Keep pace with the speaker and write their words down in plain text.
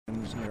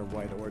near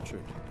White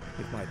Orchard,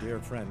 with my dear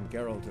friend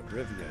Geralt of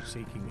Rivia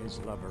seeking his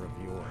lover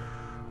of yore,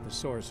 the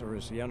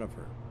sorceress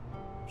Yennefer.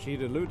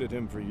 She'd eluded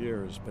him for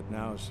years, but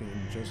now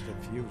seemed just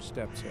a few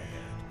steps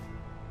ahead.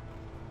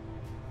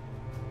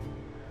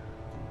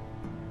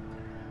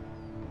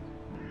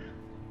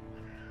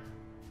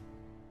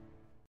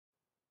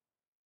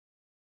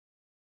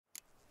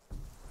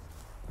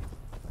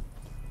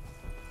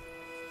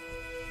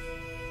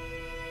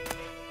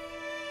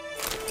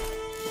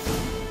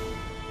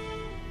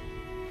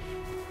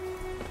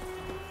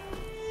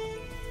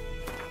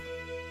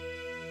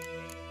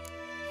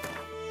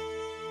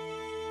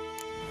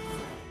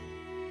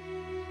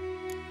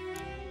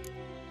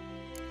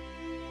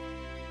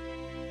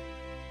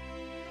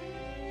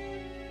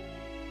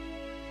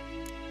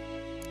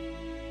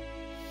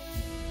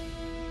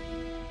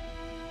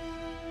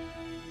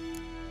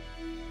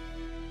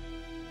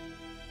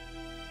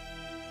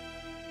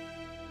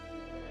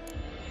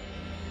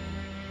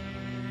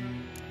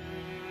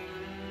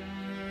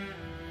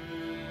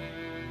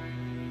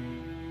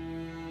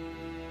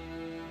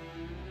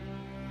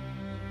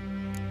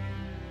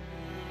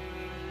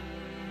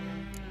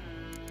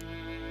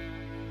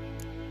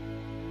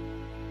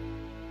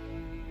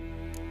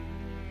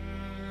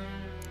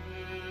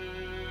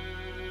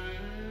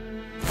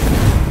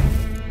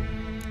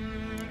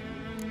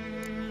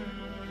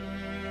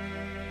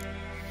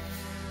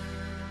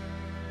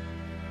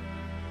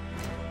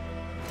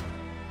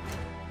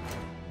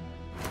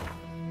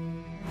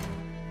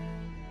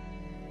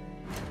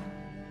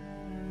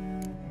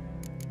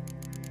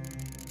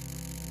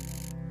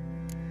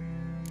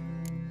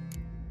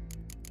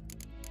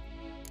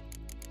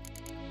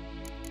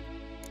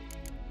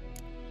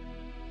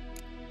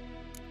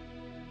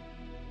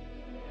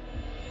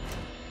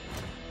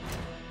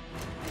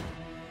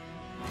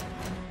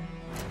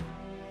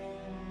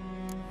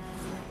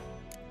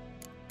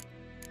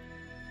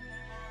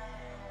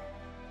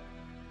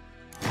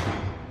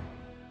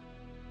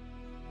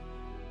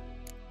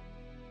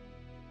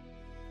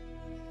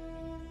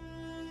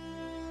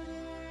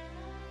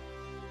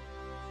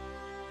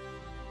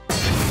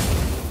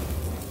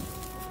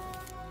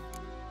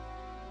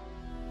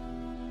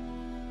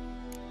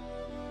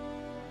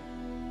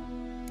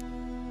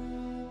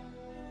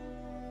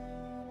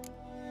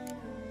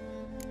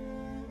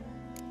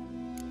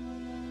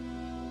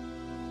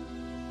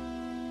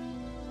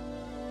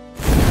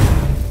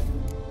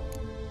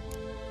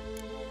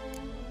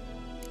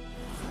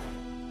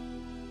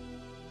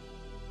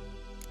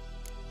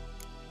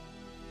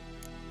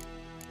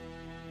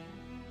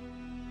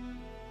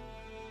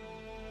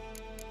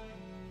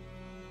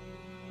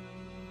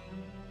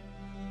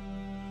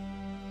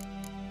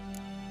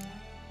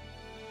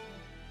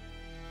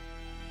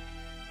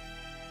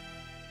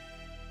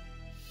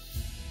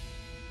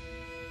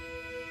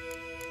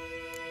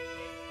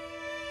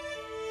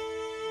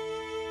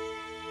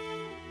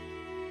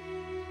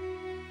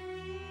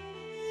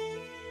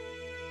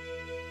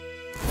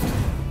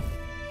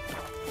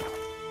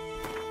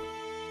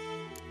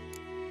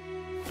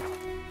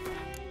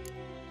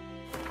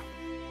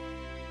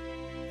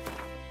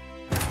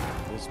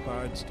 This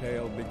bard's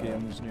tale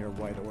begins near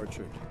White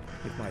Orchard,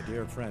 with my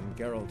dear friend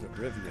Geralt of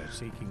Rivia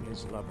seeking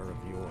his lover of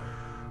yore,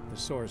 the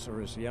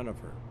sorceress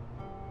Yennefer.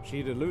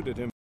 She'd eluded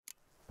him.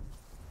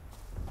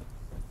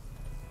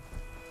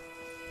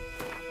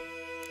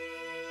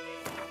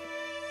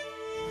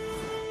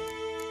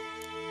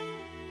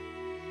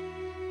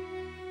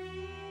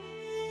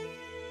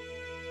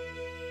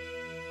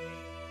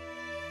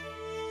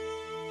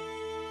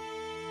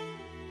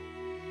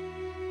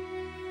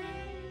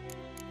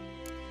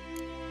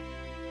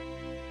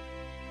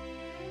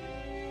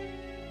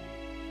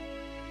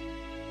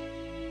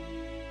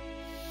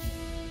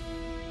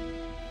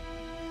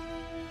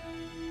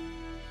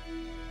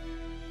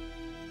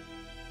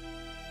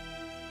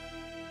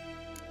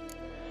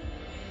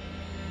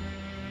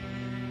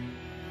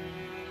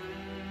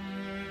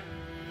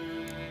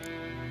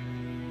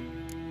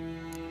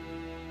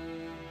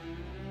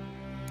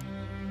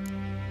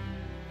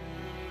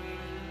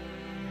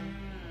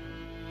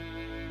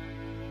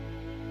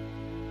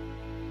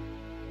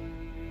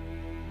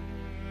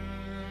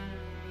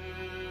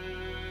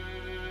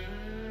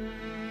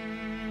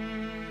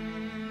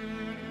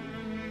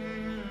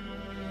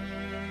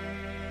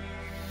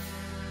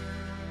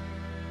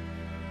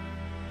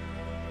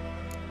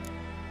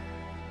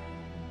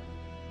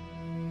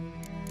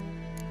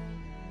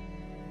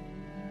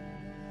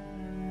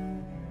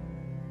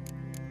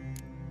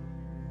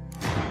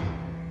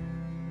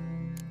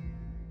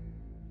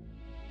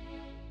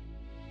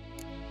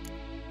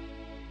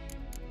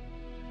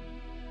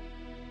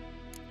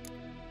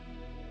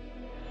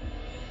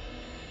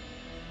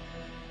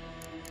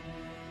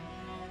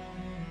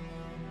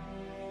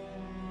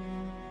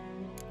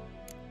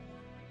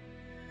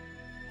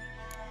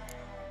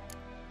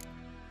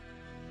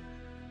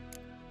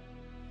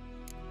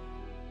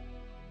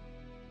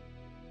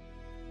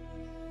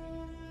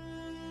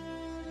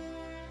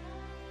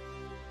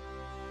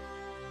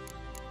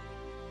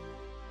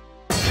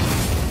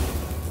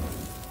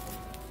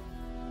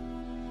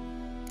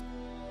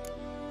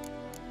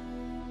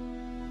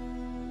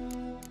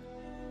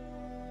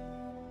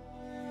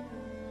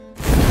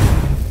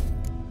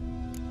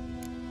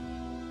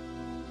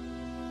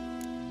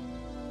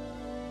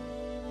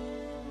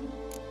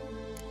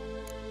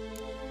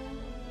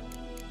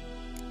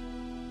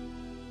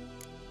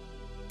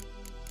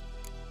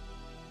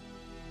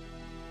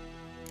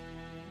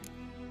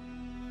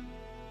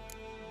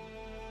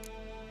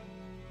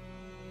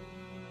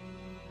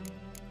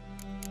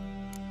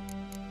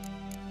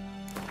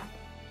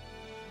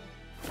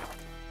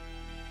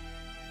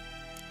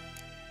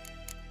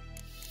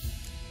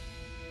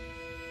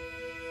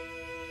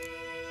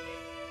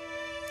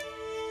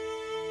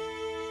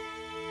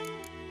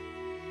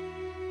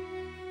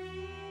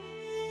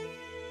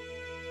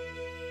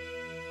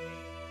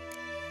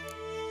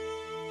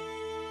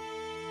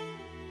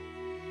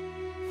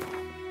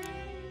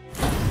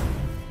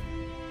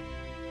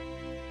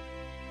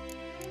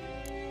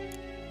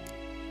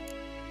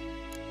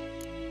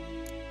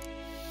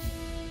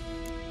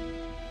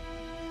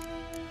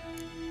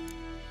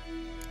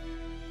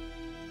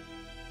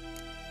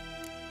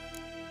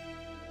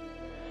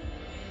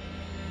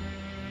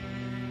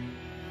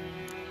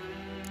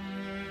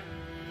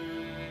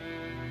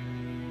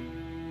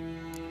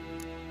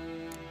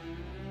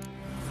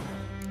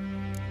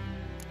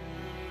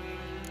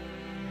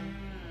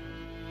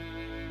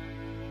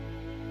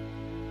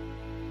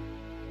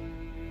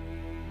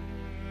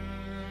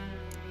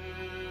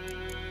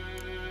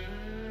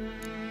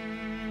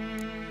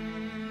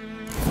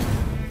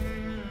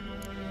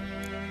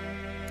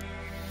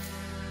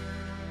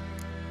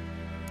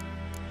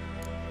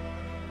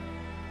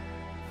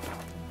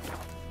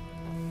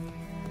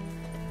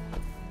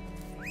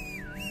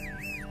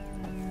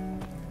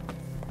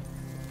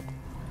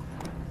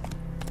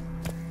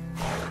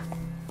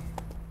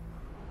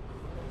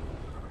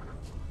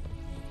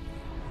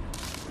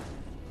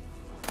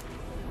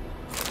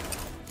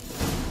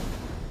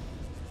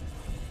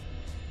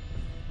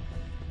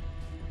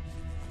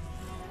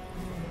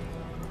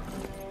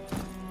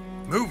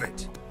 Move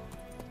it!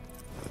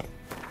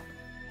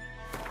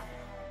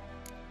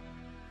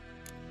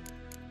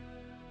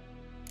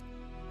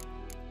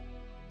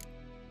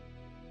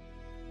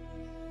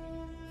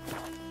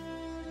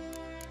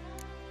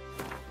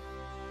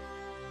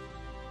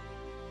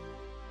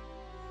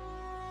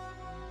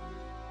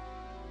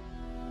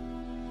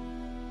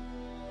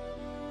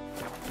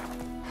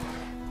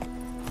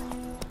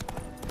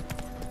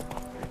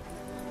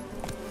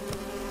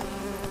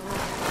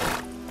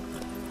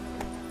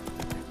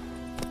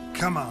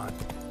 Come on.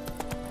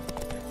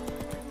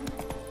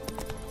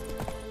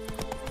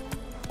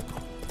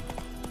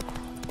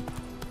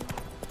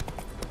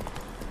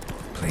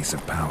 Place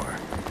of power.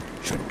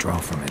 Should draw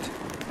from it.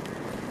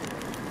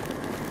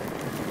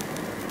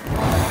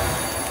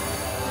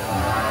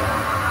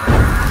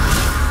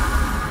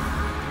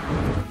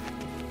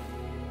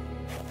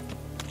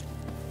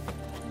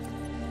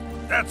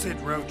 That's it,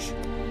 Roach.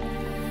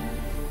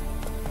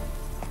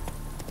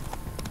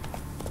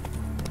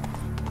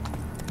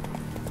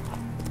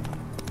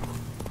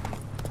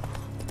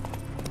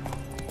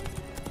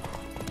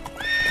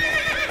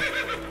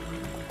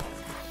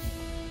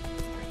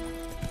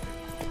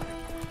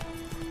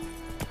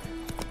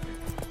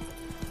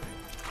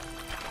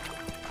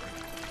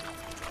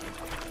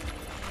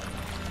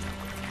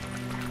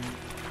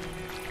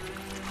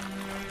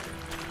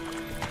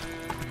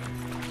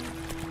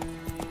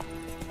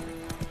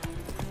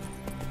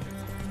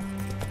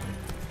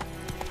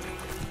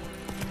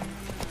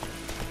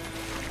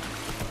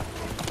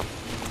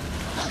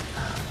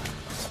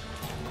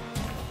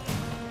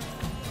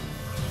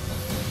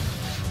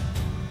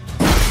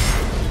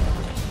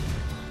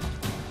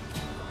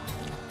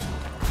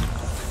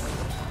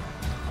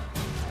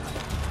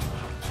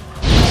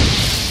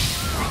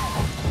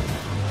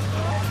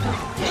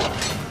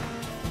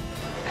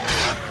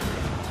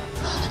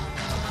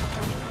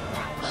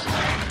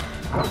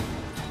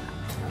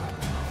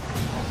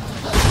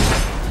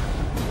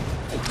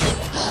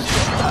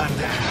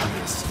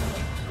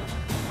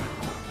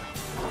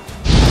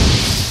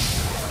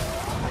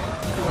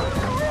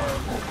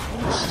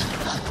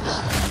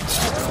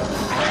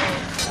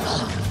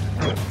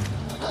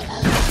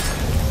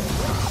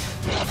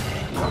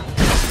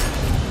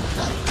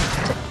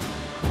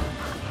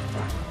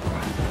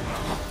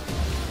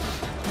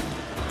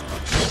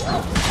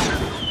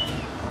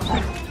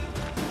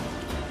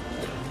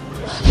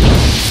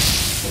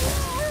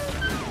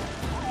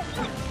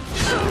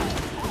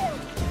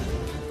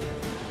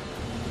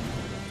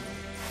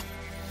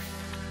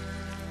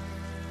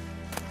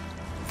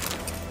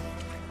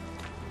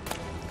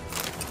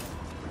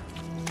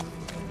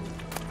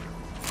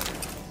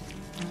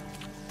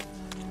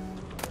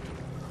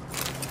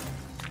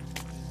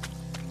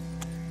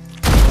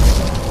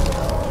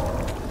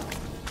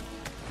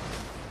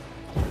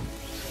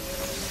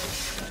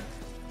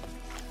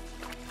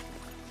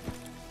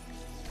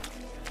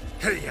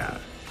 Hey-ya!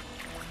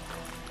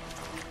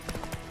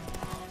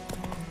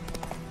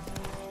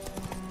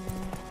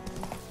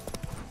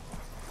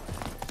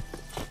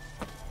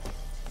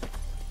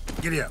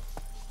 Giddy up.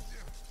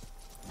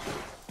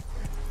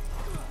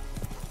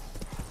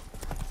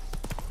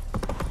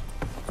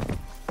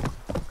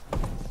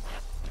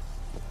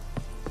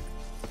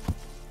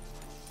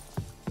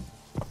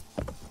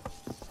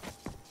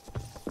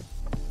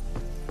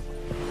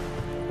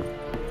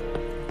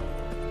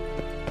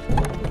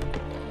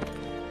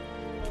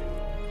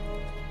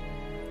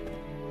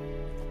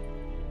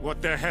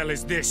 What the hell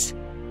is this?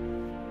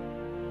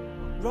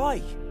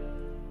 Right.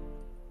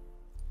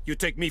 You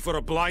take me for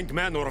a blind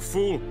man or a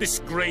fool? This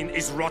grain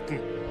is rotten.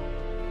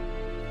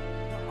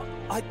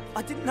 I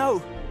didn't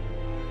know.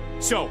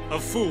 So, a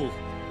fool.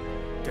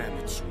 Damn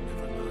it, you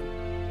never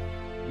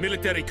learn.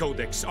 Military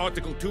Codex,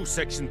 Article 2,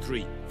 Section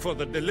 3. For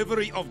the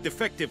delivery of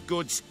defective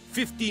goods,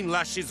 15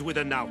 lashes with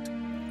a knout.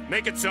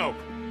 Make it so.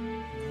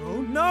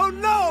 No, no,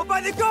 no!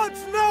 By the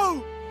gods,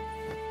 no!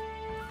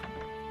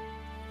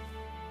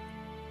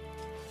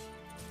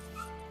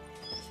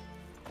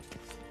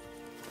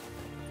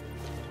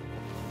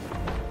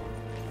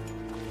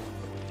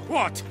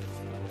 What?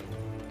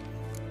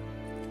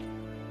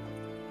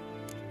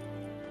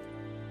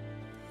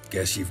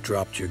 Guess you've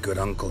dropped your good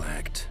uncle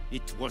act.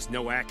 It was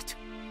no act.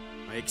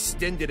 I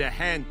extended a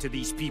hand to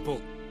these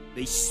people.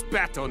 They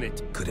spat on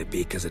it. Could it be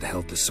because it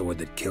held the sword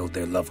that killed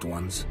their loved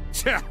ones?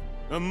 Tja,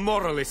 a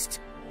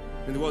moralist.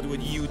 And what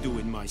would you do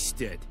in my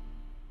stead?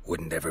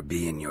 Wouldn't ever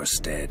be in your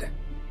stead.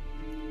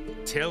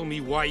 Tell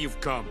me why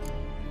you've come.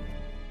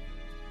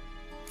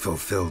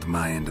 Fulfilled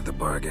my end of the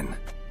bargain.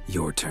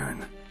 Your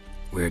turn.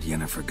 Where'd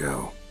Yennefer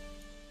go?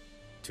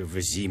 To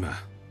Vizima.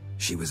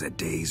 She was a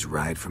day's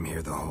ride from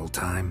here the whole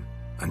time?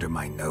 Under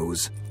my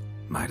nose?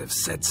 Might have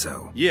said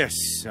so.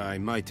 Yes, I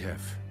might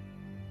have.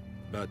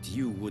 But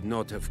you would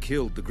not have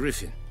killed the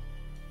griffin.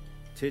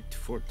 Tit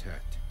for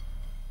tat.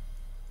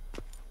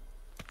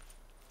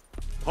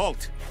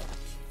 Halt!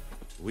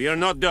 We are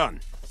not done.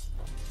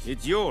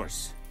 It's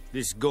yours,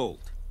 this gold.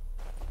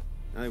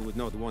 I would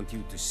not want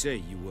you to say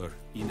you were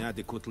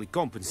inadequately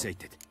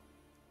compensated.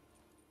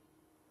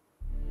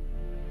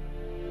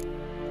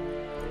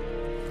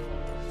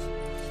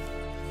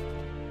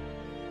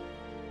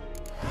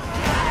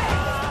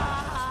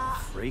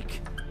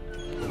 freak.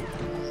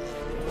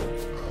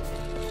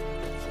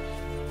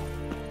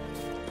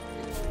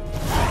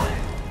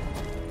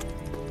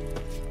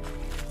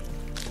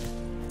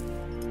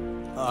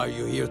 Are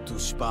you here to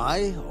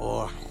spy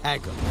or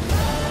haggle?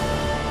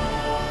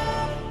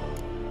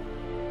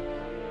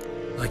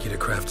 I'd like you to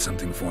craft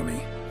something for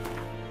me.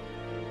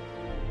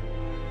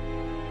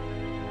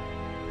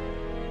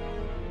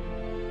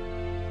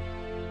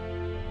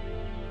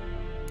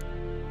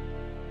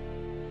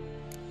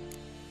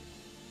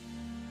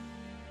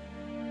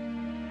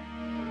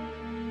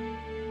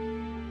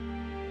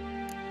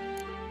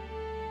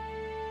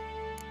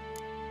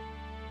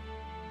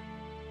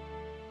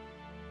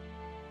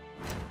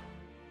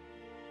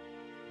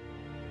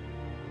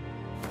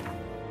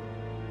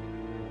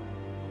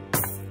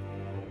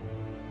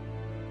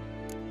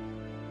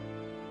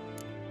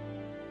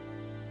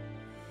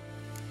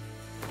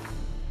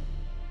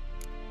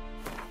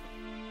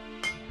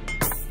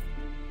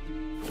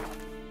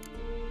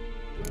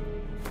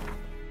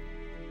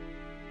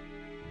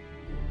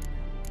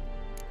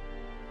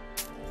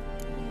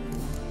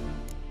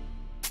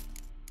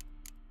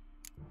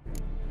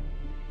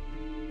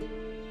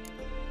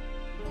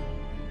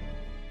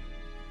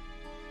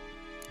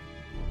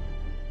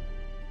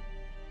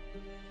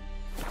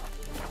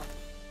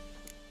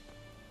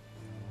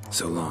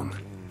 So long.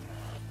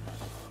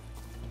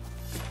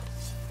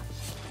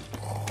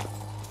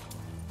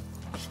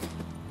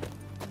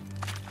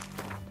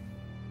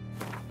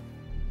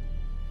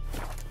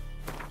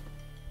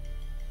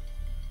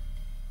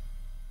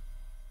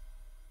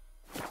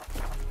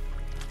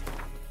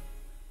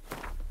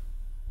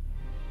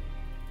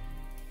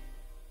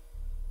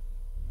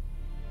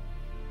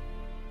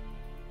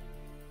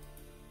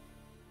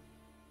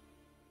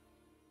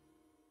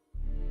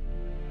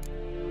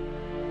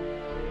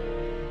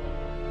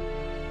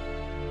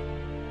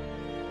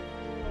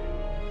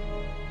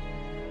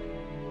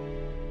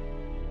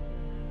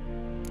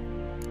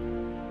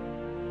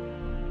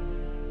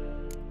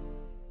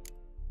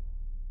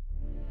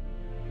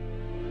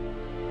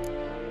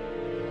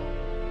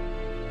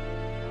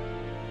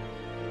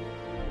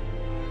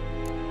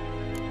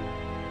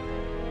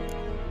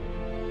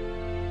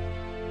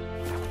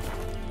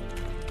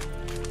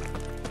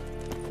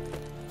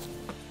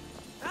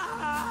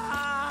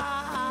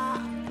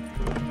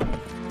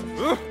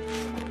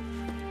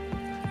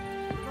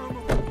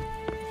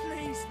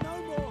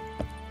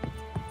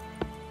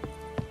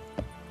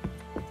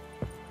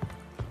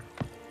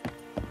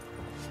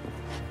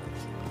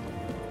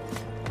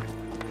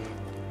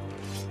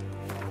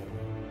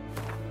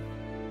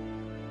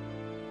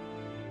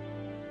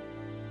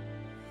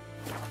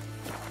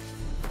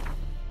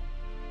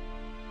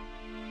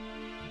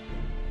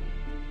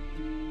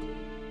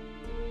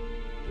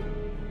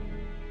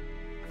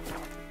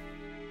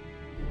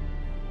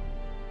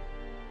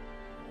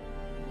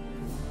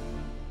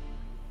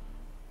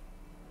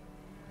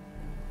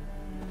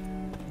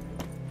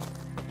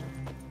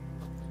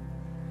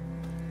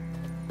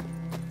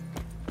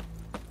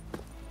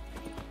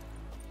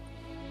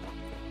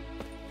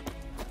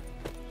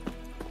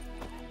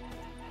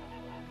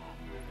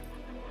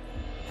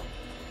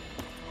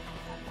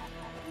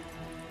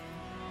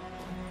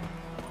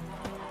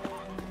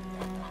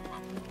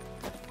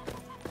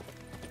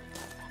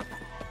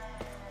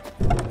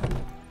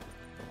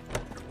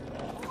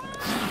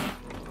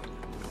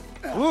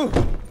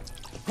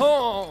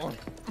 Oh!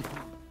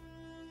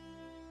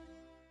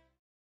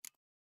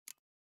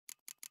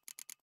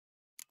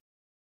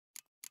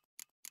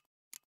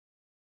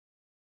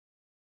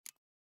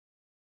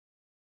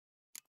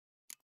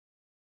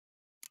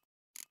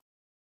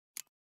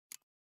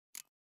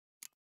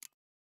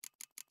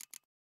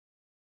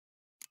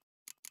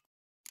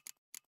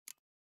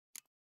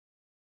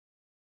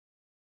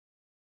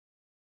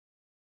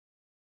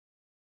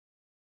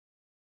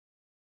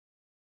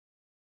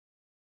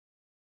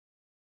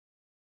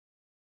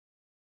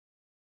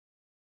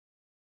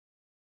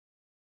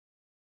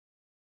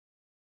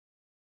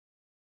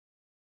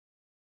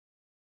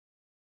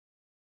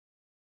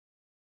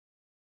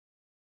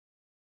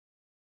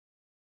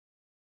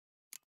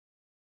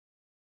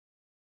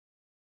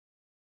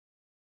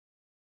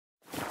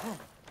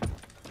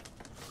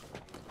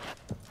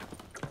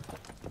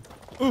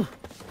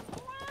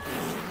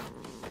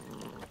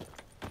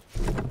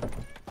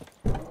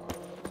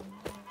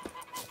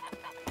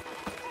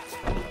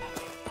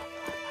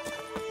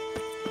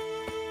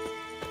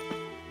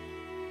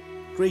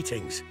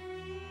 Greetings.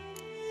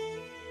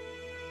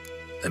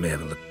 Let me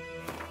have a look.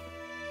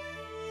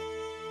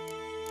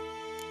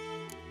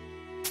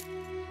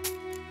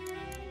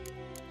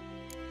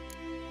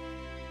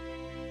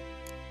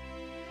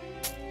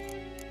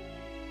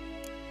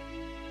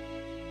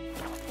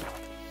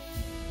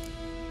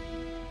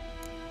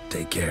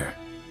 Take care.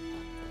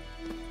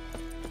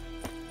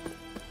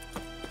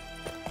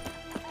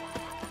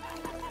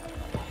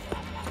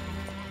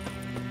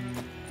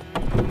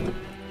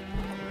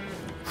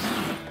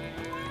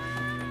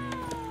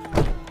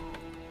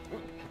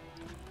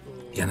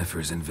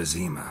 Yennefer's in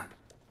Vizima.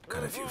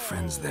 Got a few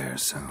friends there,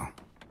 so...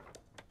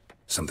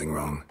 Something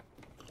wrong?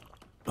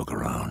 Look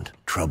around.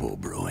 Trouble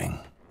brewing.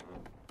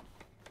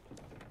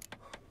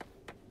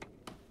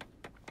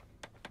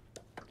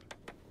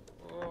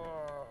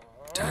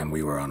 Time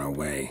we were on our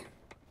way.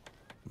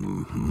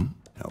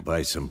 I'll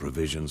buy some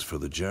provisions for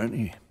the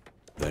journey.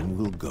 Then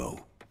we'll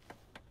go.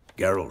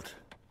 Geralt,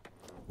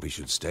 we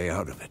should stay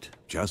out of it.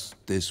 Just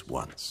this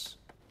once.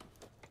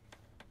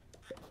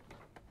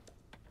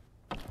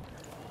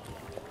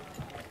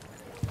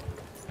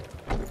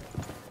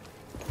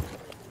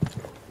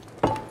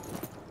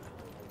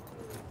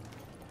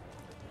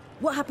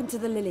 What happened to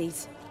the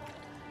lilies?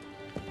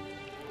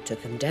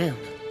 Took them down.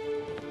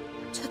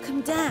 Took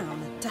them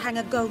down to hang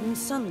a golden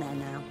sun there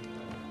now.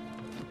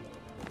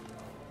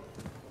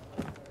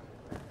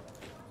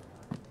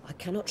 I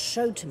cannot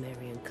show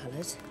Temerian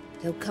colours.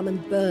 They'll come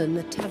and burn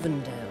the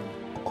tavern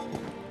down.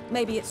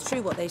 Maybe it's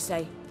true what they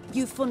say.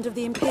 You fond of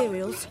the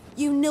Imperials?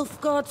 You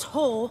Nilfgaard's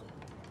whore?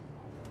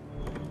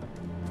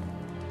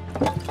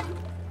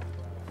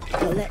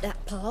 I'll let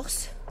that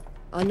pass.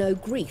 I know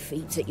grief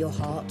eats at your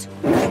heart.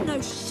 You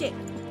know shit.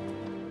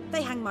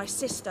 They hanged my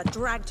sister,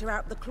 dragged her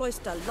out the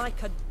cloister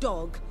like a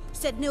dog.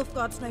 Said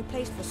Nilfgaard's no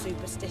place for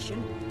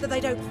superstition, that they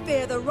don't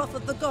fear the wrath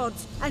of the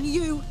gods. And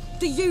you,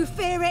 do you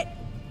fear it?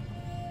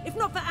 If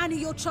not for Annie,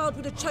 your child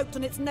would have choked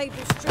on its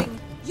navel string.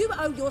 You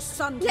owe your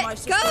son to my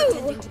sister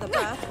attending to the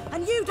birth,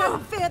 and you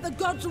don't fear the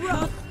gods'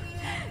 wrath.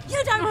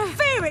 You don't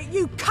fear it,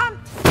 you cunt!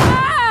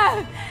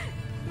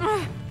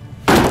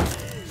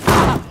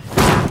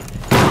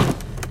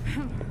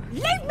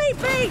 Leave me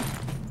be!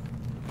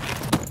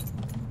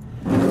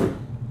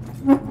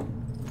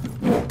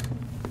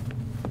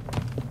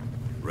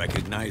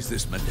 Recognize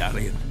this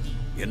medallion?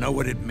 You know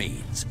what it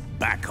means.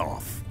 Back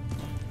off.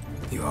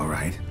 You all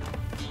right?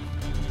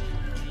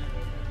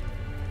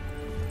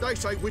 They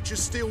say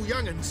witches steal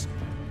young'uns.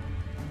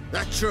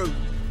 That true?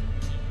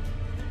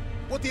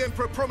 What the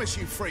Emperor promised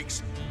you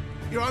freaks?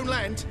 Your own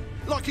land?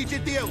 Like he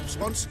did the elves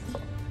once?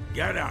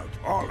 Get out,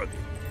 all of you.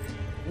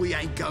 We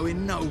ain't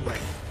going nowhere.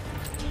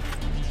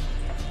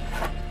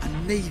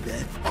 And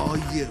neither are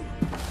you.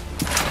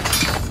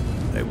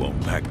 They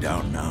won't back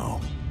down now.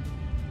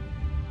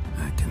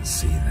 I can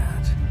see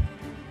that.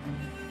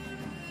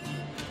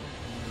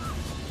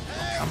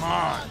 Come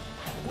on.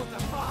 What the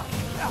fuck?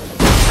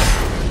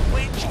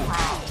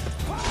 Witchcraft!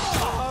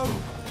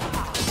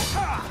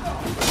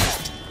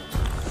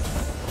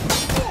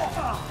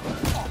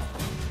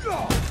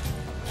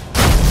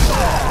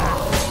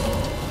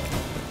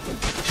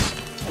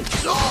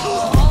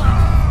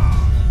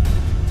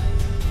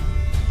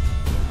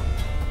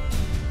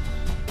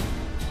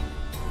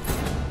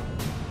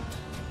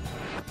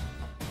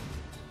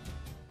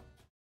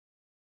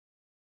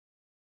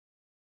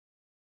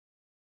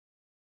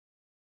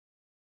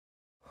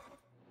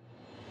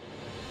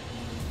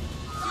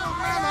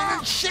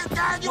 Shit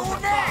down your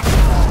neck!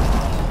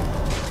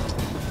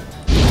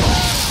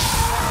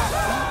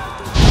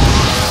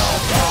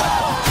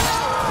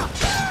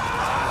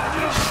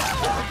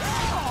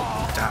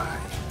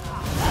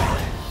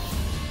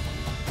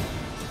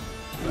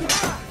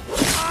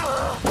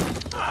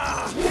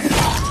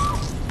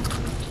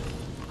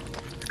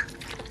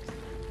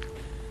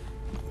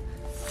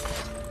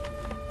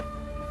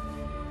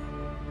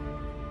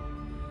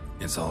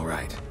 It's all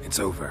right. It's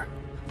over.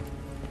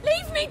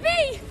 Leave me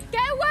be!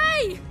 Get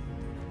away!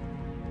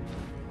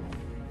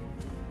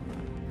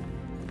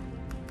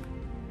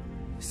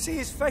 See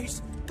his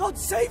face! God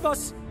save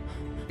us!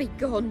 Be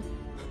gone,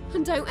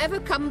 and don't ever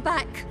come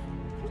back.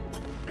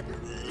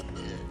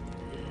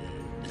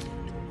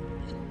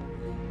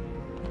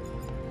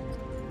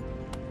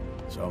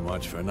 So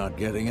much for not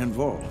getting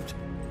involved.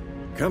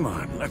 Come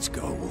on, let's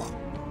go.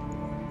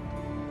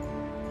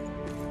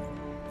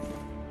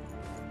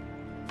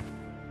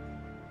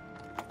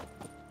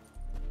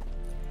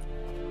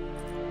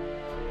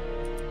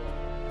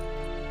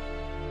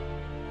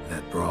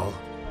 That brawl,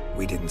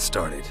 we didn't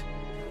start it.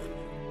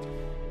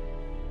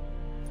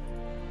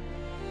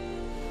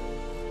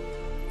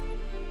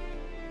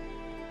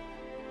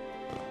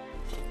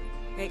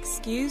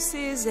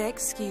 Excuses,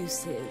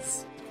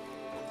 excuses.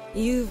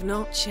 You've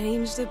not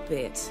changed a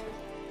bit.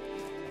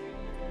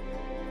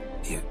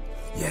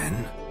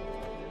 Yen?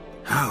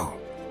 How?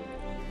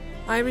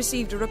 I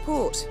received a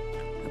report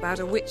about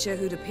a witcher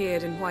who'd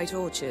appeared in White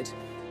Orchard.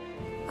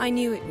 I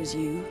knew it was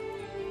you,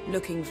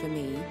 looking for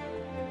me.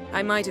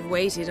 I might have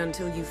waited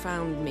until you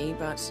found me,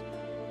 but...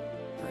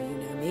 well, you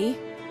know me.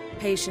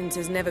 Patience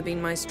has never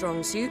been my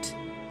strong suit.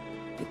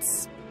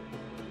 It's...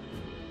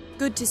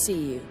 good to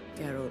see you,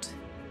 Geralt.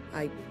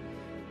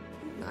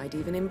 I'd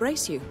even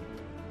embrace you.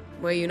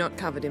 Were you not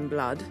covered in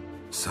blood?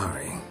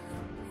 Sorry.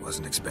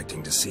 Wasn't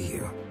expecting to see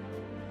you.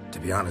 To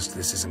be honest,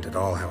 this isn't at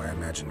all how I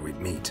imagined we'd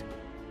meet.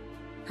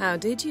 How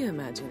did you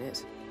imagine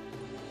it?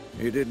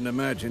 You didn't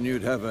imagine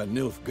you'd have a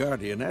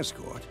Nilfgaardian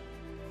escort.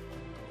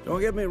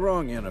 Don't get me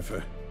wrong,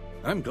 Yennefer.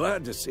 I'm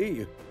glad to see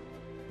you.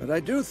 But I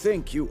do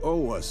think you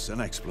owe us an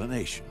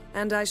explanation.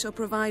 And I shall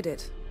provide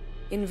it.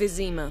 In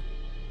Vizima.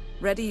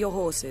 Ready your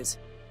horses.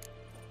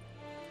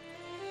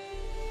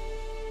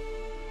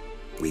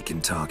 We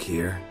can talk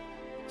here?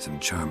 Some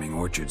charming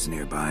orchards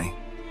nearby.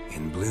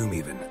 In bloom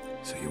even,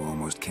 so you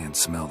almost can't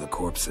smell the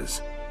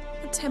corpses.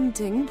 A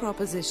tempting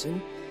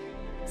proposition.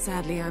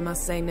 Sadly, I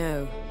must say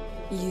no.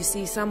 You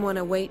see, someone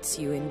awaits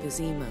you in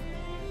Vizima.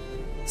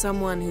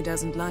 Someone who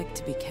doesn't like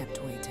to be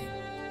kept waiting.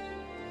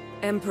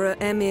 Emperor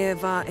Emir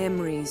var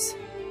Emrys.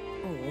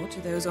 Or,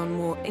 to those on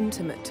more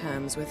intimate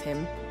terms with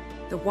him,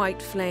 the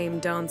white flame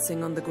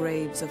dancing on the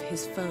graves of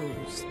his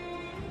foes.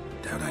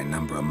 Doubt I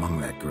number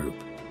among that group.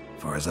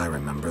 Far as I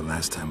remember,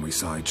 last time we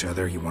saw each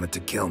other, he wanted to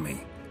kill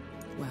me.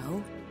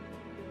 Well,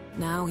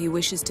 now he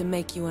wishes to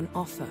make you an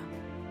offer.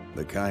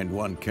 The kind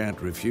one can't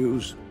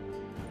refuse?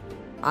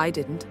 I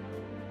didn't,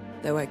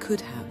 though I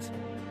could have.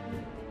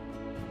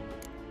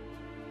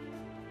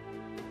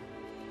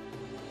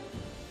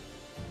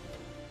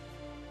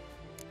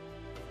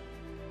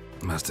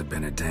 Must have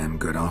been a damn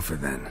good offer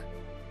then.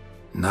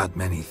 Not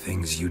many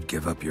things you'd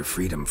give up your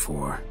freedom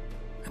for,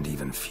 and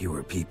even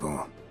fewer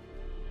people.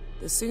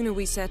 The sooner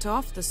we set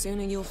off, the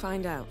sooner you'll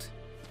find out.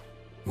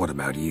 What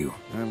about you?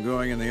 I'm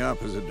going in the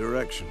opposite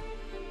direction.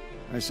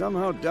 I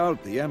somehow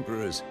doubt the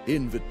Emperor's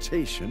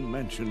invitation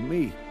mentioned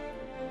me.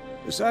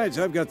 Besides,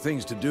 I've got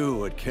things to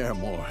do at Kaer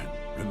Morhen,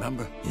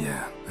 remember?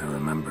 Yeah, I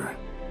remember.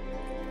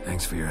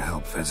 Thanks for your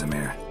help,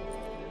 Vesemir.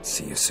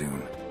 See you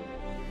soon.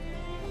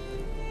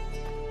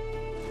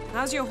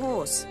 How's your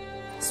horse?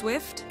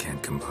 Swift?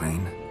 Can't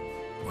complain.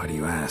 Why do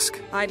you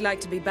ask? I'd like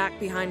to be back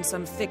behind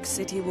some thick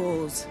city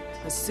walls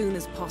as soon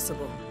as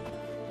possible.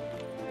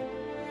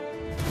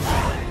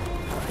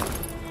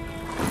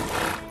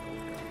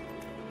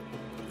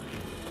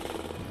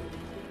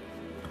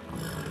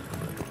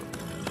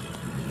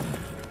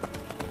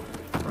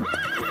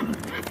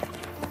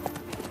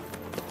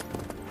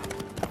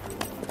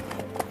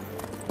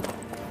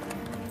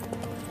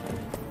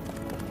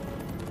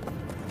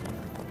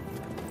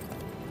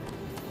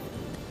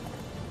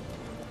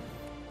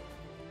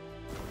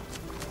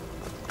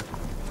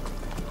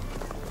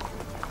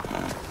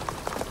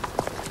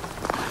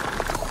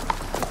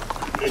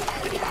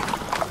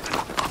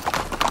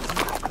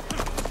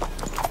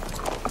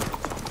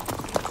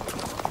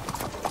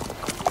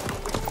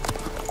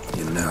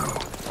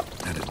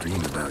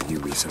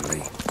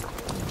 Recently.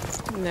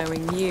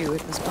 Knowing you,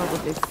 it was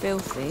probably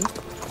filthy.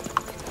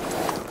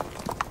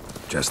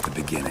 Just the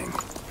beginning.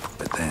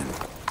 But then...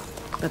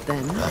 But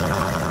then?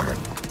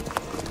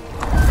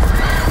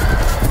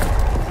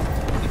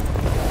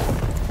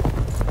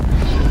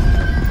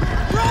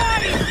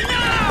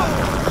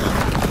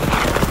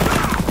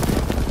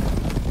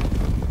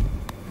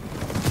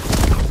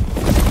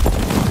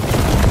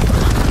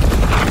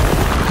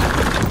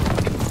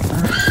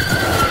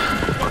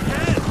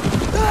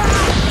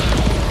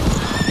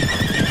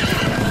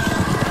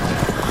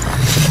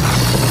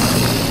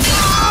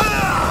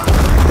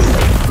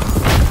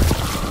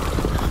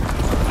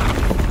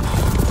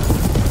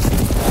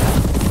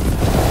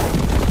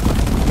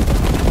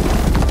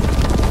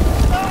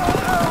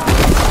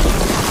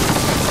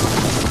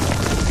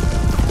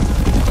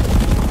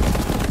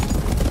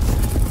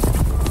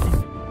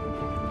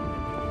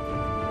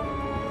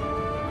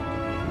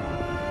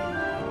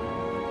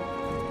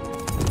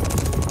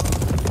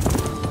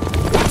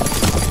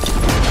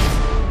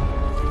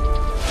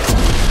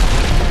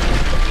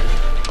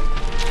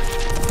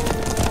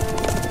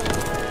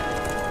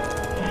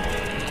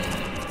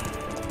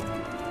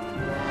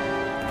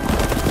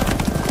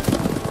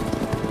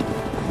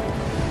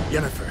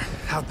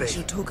 We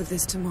shall talk of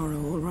this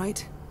tomorrow, all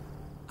right?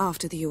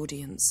 After the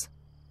audience.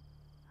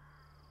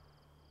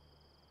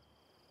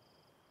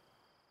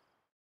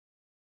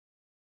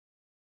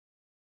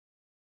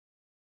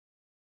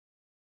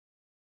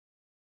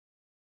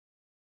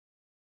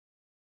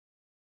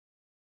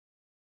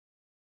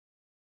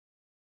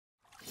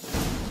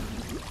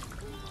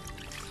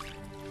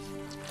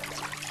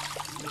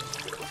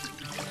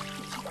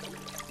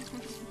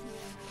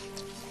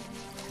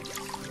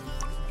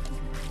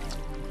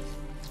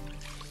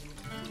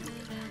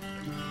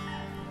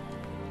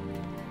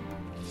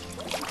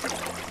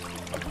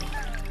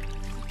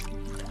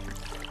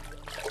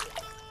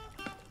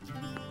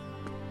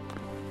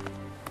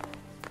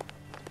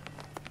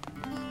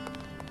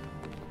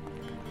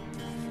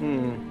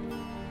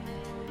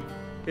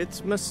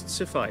 It must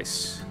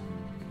suffice.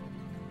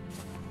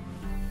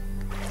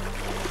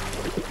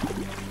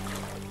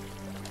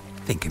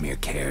 Think Emir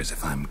cares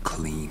if I'm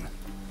clean?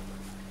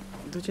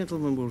 The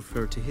gentleman will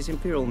refer to His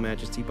Imperial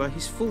Majesty by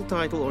his full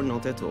title or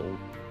not at all.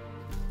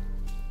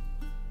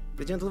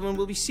 The gentleman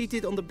will be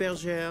seated on the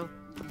bergère.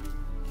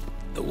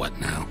 The what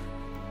now?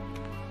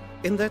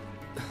 In that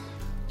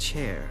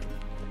chair.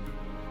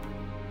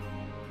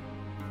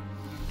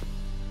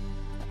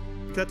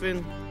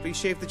 Cletwin, please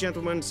shave the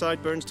gentleman's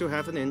sideburns to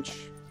half an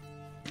inch.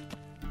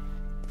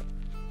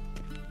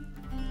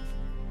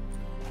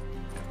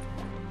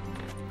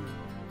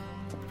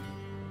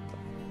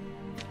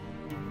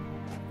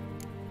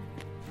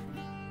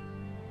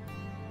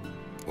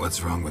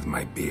 What's wrong with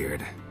my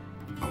beard?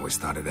 Always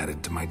thought it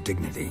added to my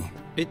dignity.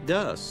 It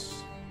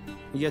does.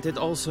 Yet it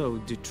also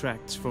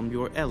detracts from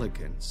your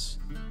elegance.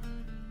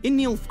 In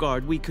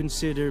Nilfgaard, we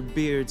consider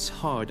beards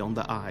hard on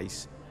the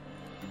eyes.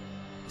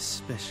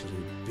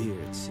 Especially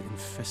beards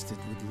infested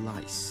with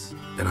lice.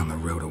 Been on the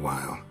road a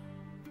while.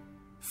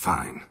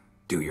 Fine,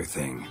 do your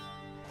thing.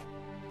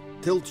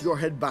 Tilt your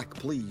head back,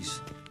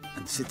 please,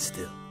 and sit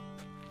still.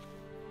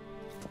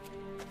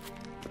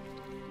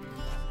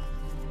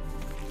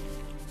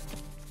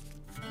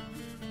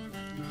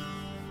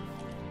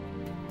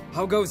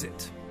 How goes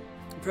it?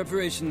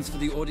 Preparations for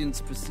the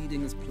audience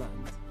proceeding as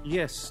planned?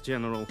 Yes,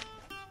 General.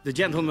 The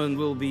gentleman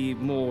will be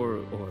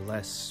more or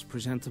less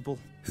presentable.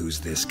 Who's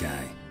this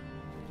guy?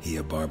 He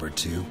a barber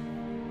too?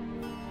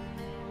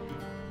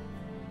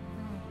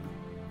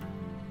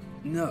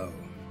 No.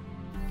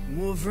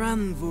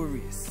 Morvran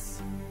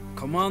Voris,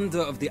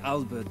 commander of the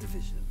Alba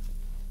Division.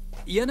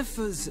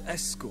 Yennefer's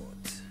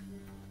escort.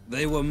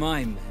 They were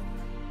my men,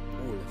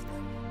 all of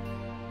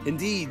them.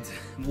 Indeed,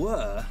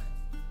 were.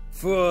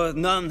 For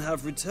none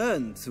have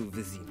returned to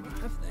Vizima,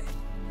 have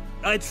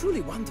they? I truly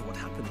wonder what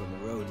happened on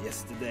the road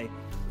yesterday.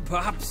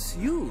 Perhaps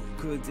you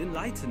could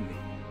enlighten me.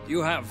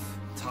 You have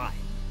time.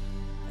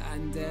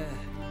 And a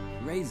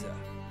razor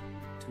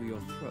to your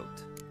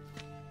throat.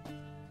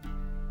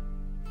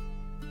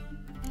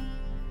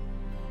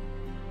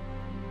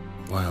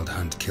 Wild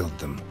Hunt killed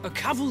them. A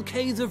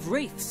cavalcade of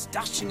wraiths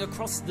dashing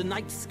across the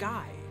night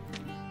sky.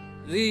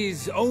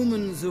 These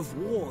omens of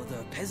war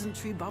the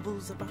peasantry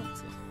bubbles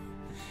about.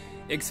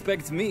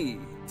 Expect me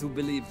to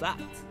believe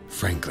that?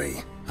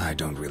 Frankly, I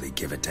don't really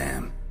give a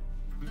damn.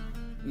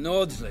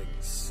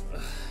 Nordlings.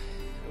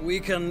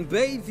 We can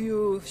bathe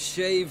you,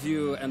 shave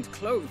you, and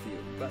clothe you,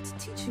 but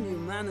teaching you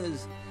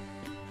manners,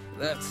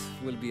 that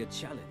will be a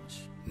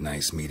challenge.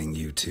 Nice meeting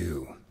you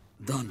too.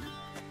 Done.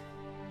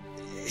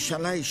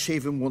 Shall I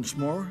shave him once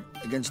more,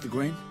 against the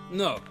grain?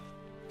 No.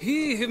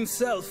 He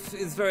himself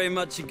is very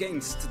much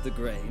against the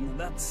grain.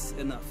 That's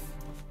enough.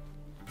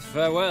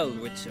 Farewell,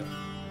 Witcher.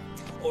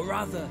 Or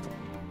rather,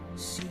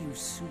 see you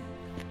soon.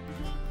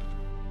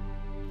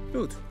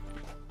 Good.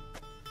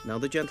 Now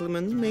the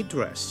gentleman may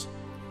dress.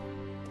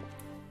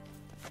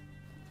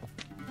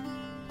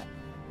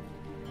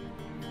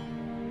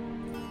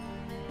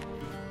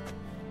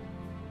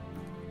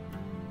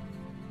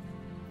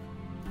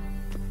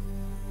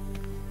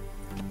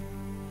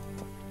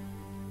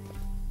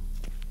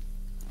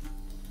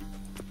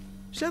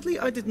 Sadly,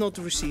 I did not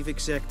receive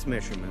exact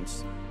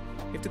measurements.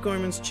 If the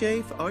garments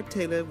chafe, our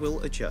tailor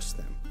will adjust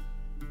them.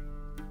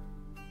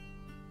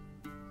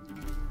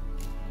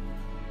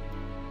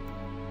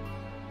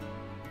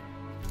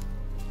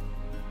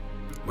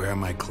 Where are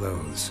my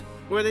clothes?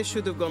 Where they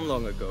should have gone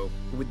long ago,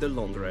 with the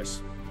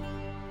laundress.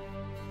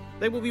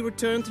 They will be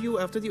returned to you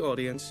after the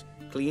audience,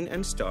 clean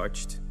and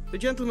starched. The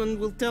gentleman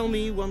will tell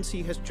me once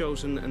he has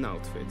chosen an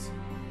outfit.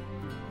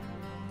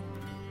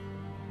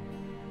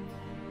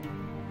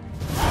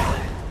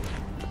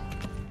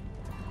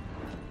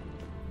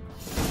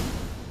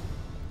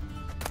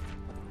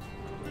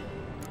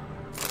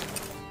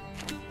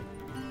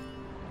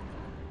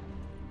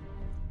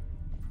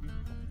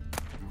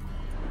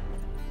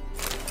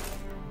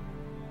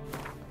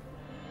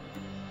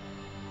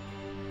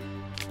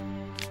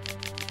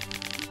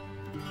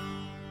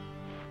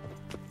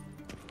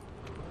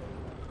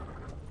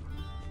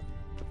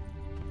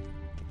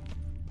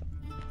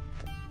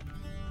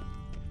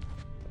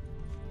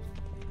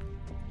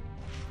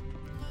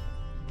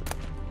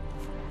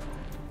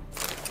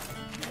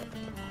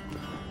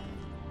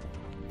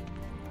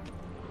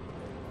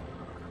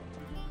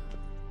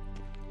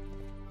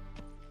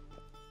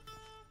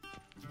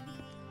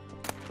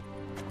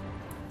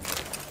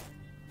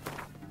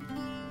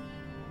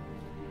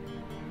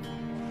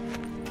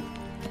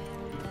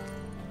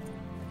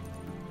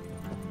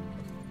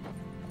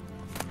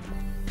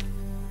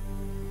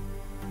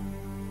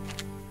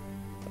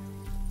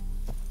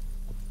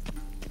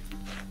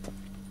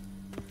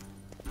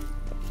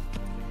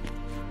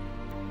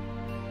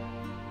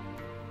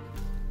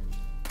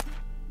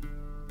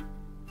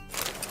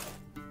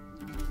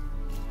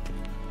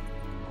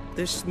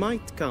 This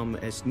might come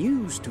as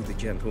news to the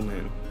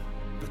gentleman,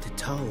 but the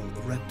towel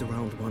wrapped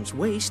around one's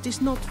waist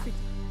is not fit.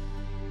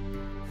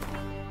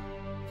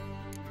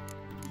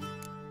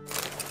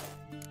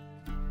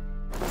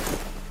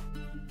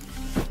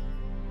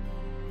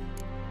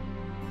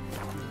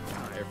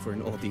 Time for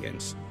an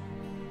audience.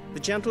 The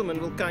gentleman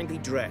will kindly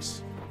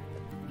dress.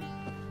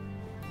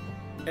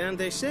 And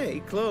they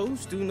say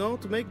clothes do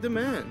not make the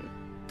man.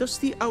 Does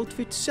the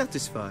outfit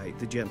satisfy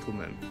the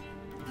gentleman?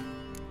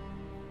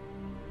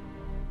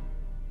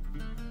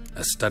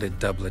 A studded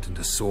doublet and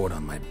a sword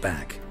on my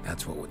back,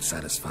 that's what would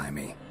satisfy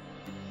me.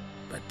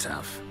 But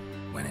tough,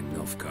 when in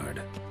Nilfgaard.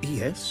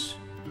 Yes?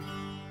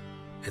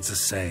 It's a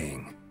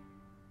saying.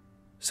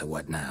 So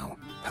what now?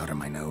 Powder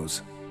my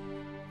nose?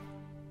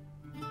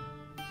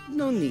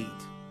 No need.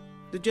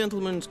 The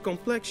gentleman's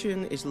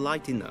complexion is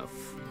light enough.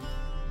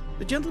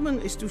 The gentleman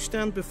is to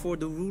stand before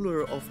the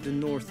ruler of the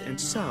North and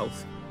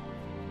South.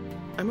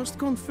 I must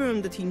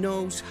confirm that he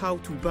knows how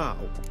to bow.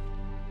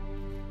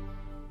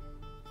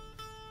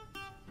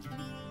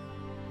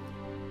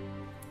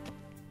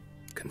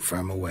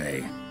 Confirm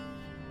away.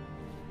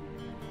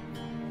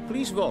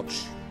 Please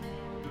watch.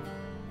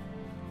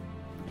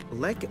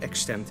 Leg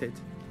extended,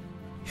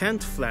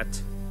 hand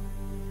flat,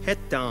 head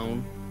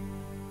down,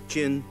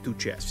 chin to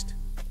chest.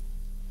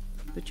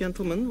 The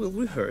gentleman will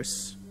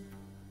rehearse.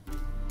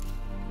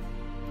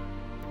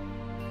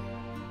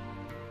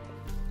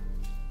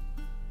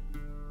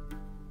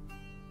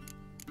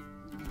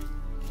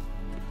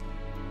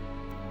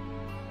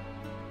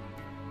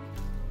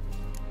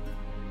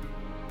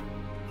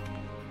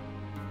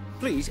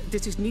 Please,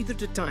 this is neither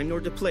the time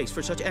nor the place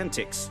for such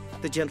antics.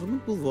 The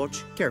gentleman will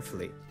watch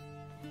carefully.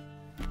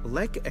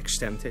 Leg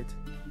extended,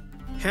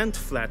 hand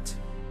flat,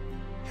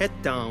 head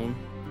down,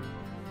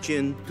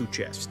 chin to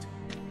chest.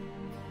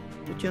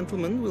 The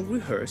gentleman will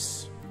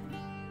rehearse.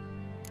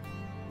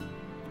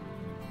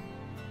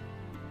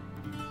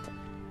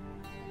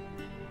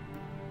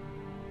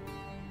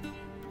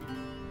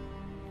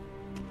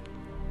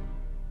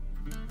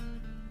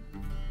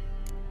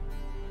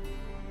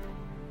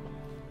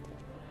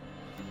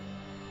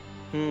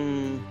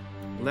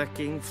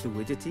 Lacking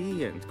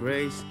fluidity and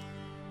grace.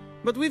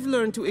 But we've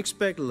learned to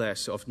expect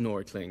less of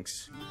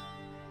Nordlings.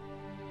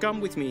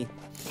 Come with me.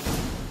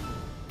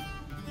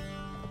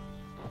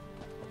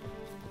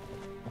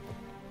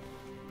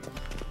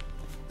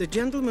 The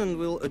gentleman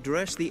will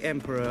address the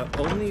Emperor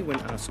only when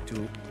asked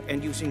to,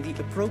 and using the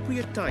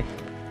appropriate title.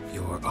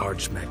 Your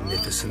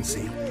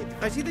Arch-Magnificency?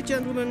 I see the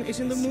gentleman is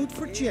in the mood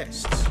for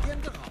jests.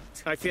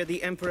 I fear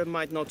the Emperor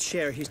might not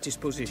share his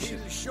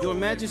disposition. Your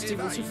Majesty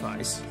will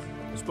suffice.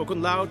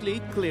 Spoken loudly,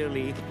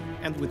 clearly,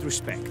 and with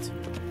respect.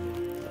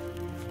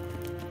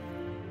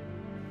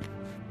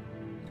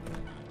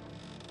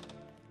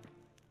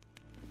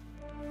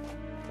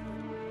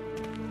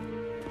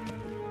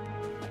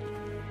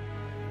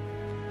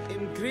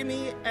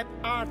 Imgrimi eb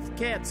art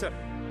ketzer.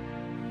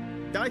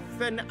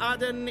 Dijfen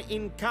aden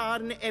in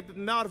karn eb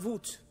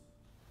marvoet.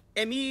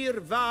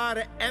 Emir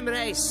var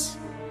emreis.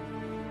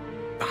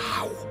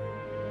 Bow.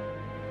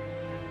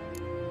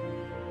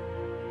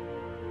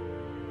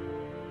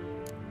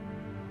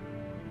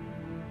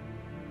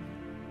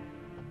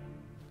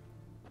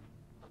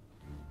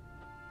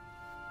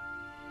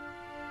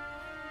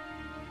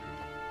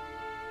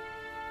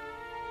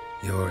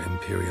 Your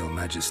Imperial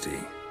Majesty.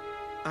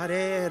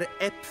 Arer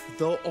ep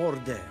the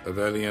orde.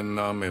 Velian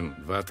namen,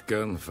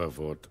 vatkan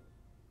favort.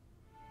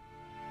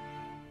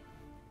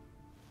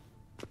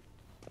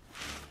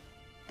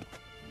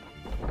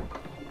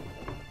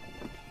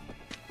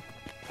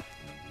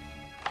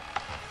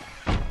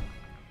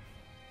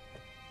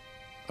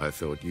 I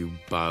thought you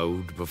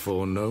bowed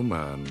before no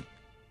man.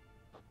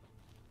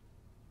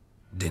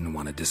 Didn't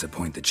want to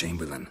disappoint the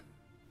Chamberlain.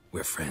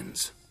 We're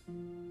friends.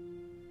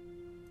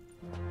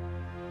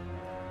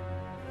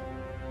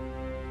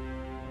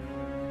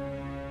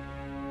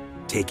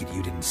 Take it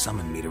you didn't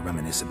summon me to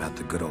reminisce about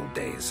the good old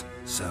days,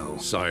 so...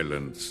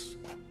 Silence.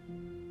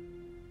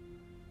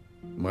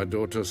 My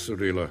daughter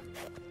Cyrilla,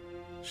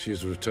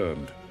 she's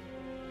returned.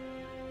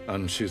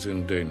 And she's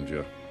in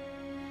danger.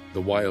 The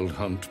Wild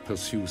Hunt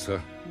pursues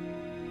her.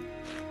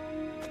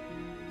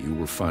 You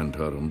will find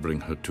her and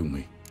bring her to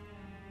me.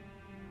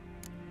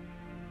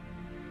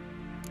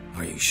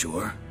 Are you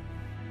sure?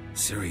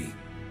 Ciri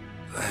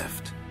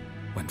left.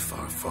 Went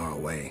far, far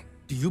away.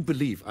 Do you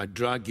believe I'd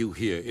drag you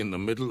here in the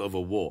middle of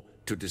a war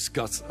to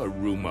discuss a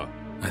rumor?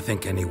 I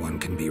think anyone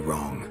can be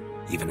wrong,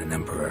 even an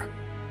emperor.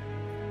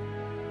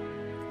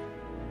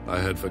 I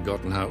had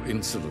forgotten how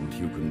insolent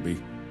you can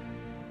be.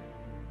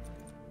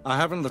 I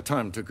haven't the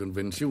time to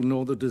convince you,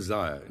 nor the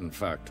desire, in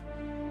fact.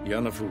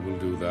 Yennefer will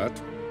do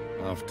that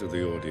after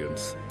the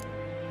audience.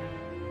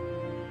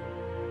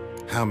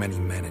 How many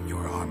men in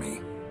your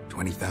army?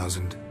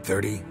 20,000?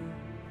 30?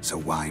 So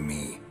why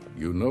me?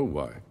 You know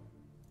why.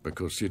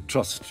 Because she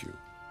trusts you.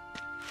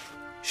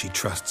 She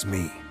trusts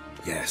me,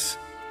 yes.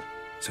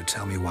 So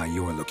tell me why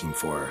you're looking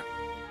for her.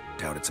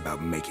 Doubt it's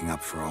about making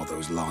up for all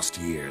those lost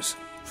years.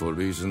 For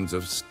reasons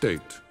of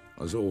state,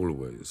 as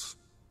always.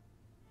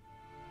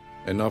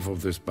 Enough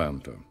of this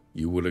banter.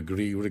 You will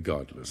agree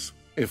regardless.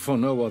 If for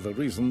no other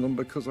reason than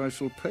because I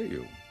shall pay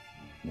you.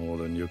 More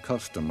than you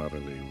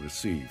customarily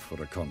receive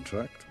for a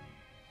contract.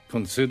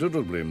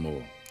 Considerably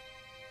more.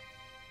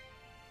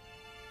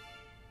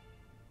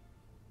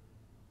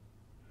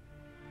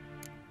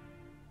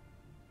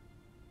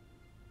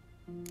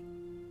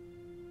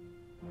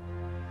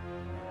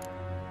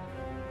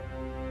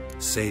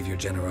 Save your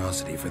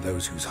generosity for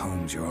those whose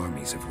homes your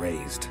armies have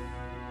razed.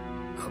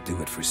 I'll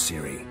do it for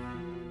Ciri,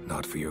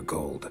 not for your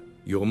gold.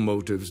 Your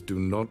motives do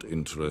not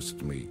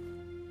interest me.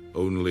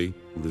 Only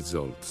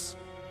results.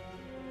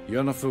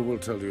 Yennefer will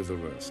tell you the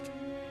rest.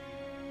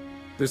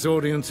 This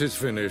audience is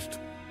finished.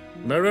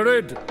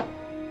 Mererid!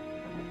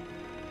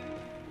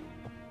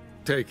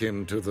 Take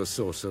him to the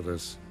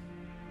sorceress.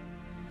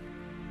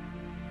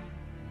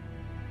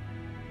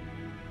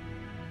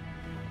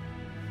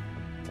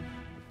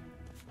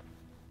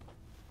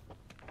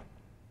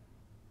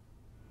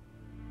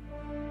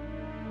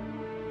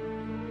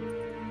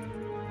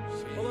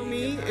 Follow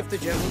me, if the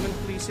gentleman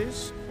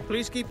pleases.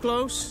 Please keep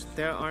close.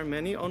 There are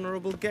many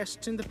honorable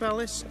guests in the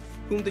palace,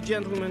 whom the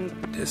gentleman...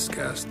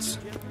 Disgusts.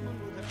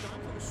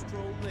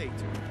 Stroll later.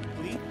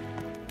 Please?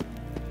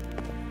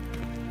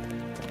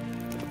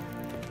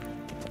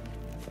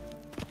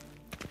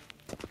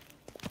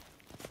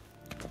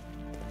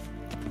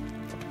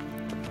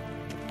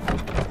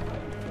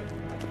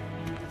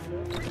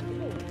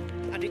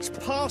 And it's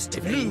past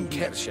Vein noon.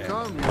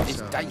 Kirche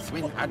is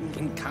Daithwin hadn't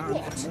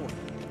incarnate more.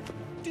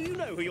 Do you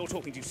know who you're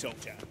talking to,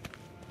 soldier?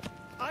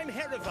 I'm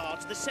Herivard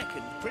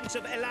II, Prince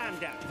of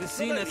Elandar. The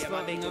scene is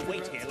Below me, I flooding made of to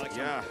wait here like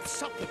Yeah.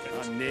 some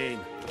supplicant. A name.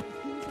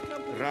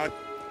 Rad.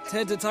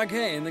 Ted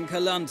Taghain and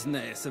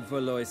Kalantne se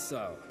voloi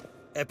sao.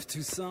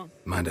 Eptusan?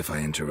 Mind if I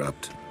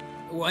interrupt?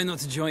 Why not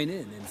join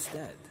in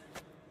instead?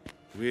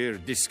 We're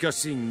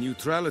discussing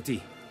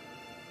neutrality.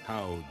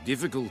 How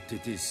difficult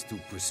it is to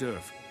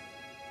preserve.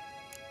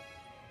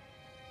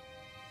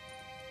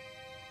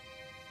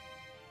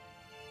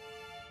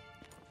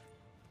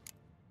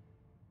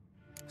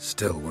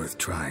 Still worth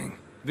trying.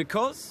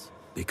 Because?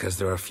 Because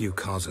there are few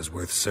causes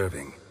worth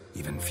serving,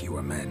 even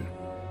fewer men.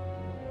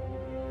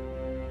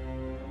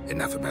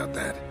 Enough about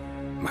that.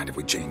 Mind if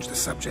we change the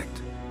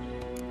subject?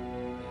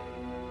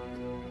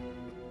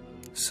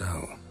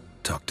 So,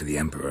 talk to the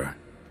Emperor.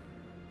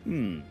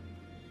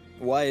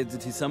 Why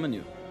did he summon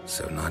you?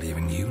 So not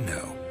even you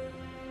know.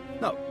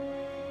 No.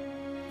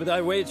 But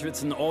I wager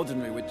it's an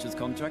ordinary witch's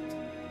contract.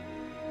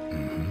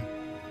 Mm-hmm.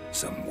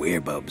 Some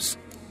werebubs.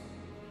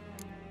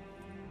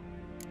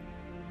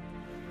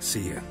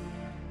 See ya.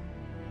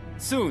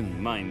 Soon,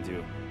 mind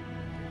you.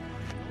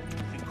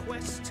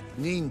 Request.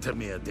 Ninta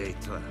meer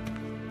detra.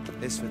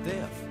 Es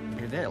verderf.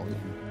 Wel,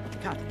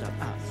 katta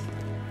af.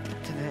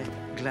 Tre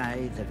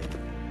gleidere.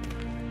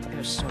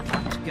 Så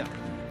vart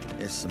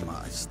gärn. Es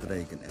maar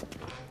stregen.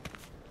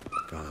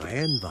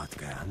 Garen wat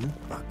gern,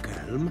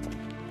 bakkelm.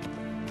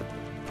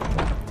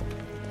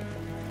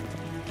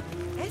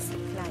 Es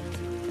kleid.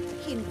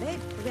 Hin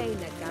ved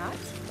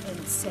renegat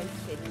en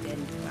selfit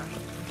den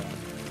marke.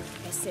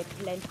 Esse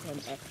plenten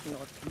et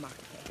not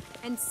marke.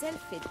 En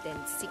selfit den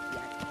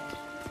sigjake.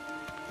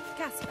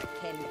 Kasper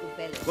ken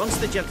ubel. Once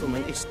the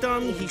gentleman is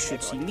done, he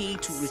should see me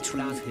to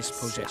retrieve his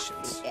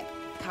possessions.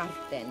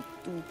 Karten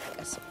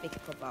dukas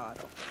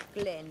pikkavaro.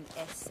 Glen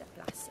esse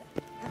plasse.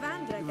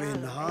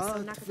 Men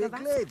hat vi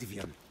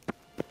gledvjen.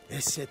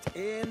 Es het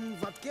en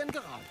wat gen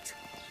geralt.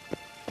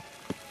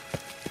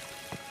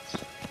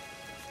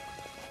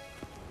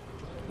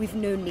 We've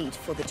no need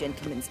for the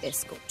gentleman's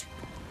escort.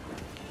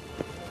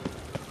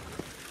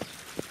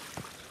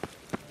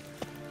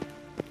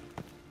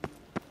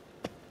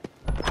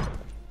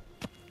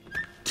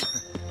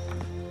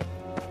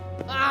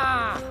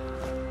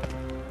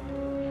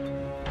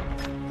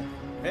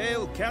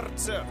 Hail,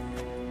 Kerzer!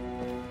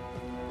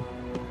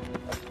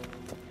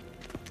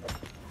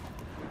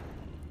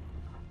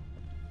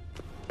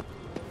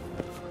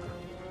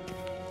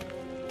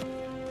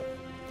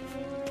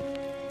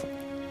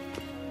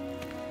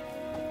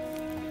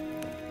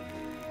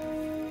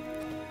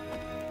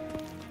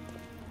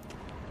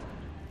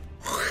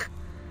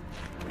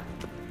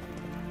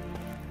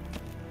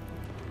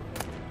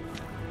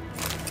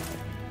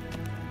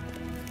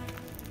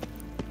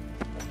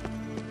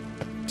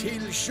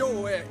 Till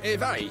sjå är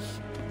väg.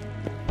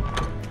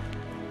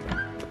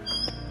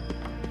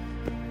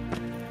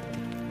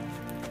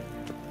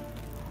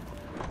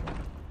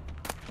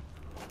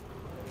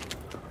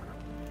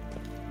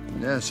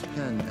 Nes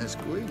hen es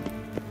queen.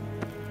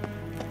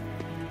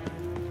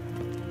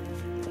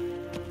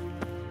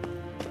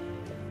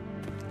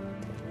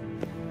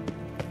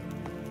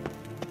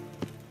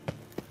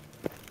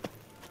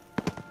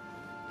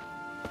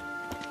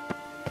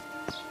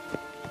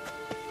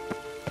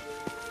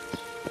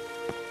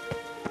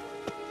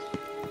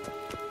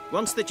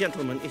 Once the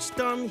gentleman is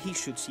done, he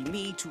should see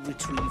me to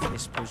retrieve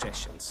his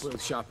possessions. Well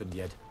sharpened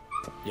yet.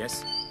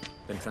 Yes?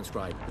 Then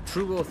transcribe. The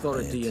true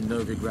authority in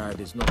Novigrad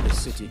is not the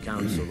city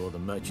council or the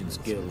merchants'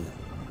 guild,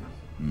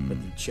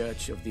 but the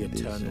Church of the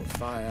Eternal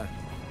Fire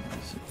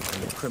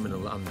and the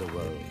criminal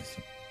underworld.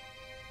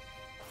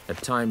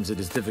 At times it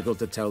is difficult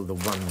to tell the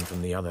one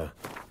from the other.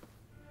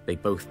 They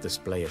both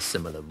display a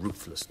similar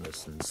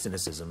ruthlessness and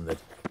cynicism that...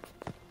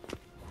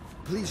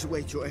 Please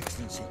wait, Your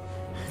Excellency.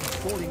 I'm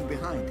falling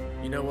behind.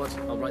 You know what?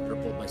 I'll write the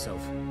report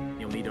myself.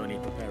 You'll need only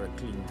prepare a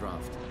clean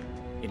draft.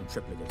 In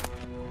triplicate.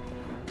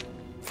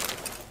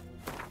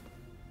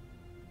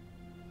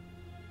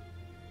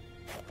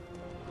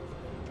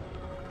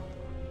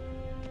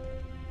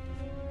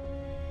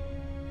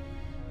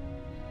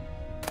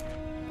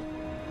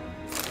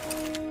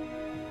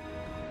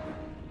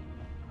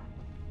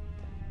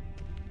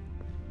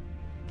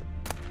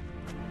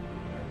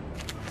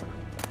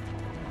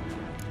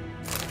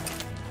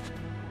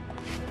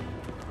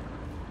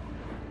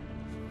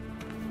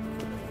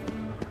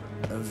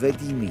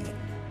 Vedimi,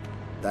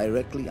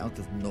 directly out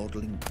of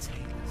Nordling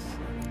Tales.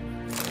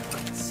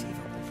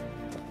 Inconceivable.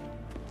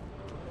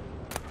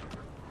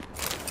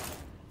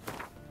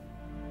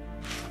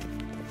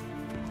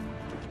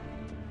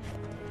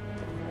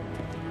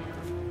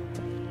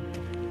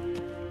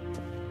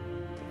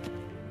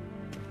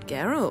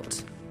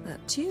 Geralt,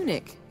 that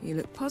tunic. You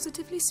look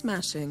positively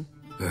smashing.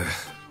 Ugh,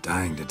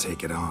 dying to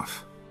take it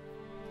off.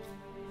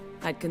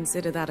 I'd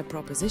consider that a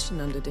proposition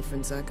under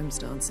different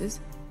circumstances.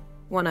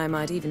 One I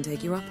might even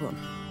take you up on.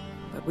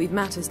 But we've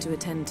matters to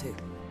attend to.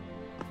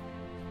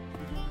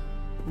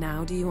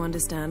 Now do you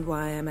understand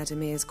why I'm at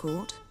Emir's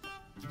court?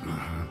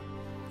 Uh-huh.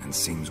 And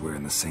seems we're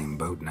in the same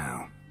boat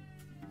now.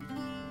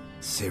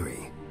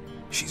 Ciri,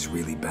 she's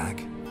really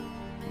back?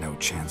 No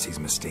chance he's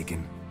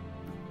mistaken?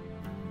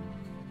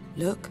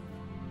 Look,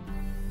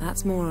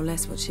 that's more or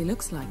less what she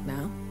looks like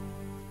now.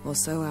 Or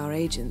so our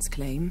agents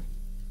claim.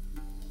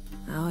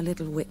 Our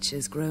little witch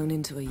has grown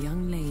into a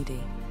young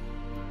lady.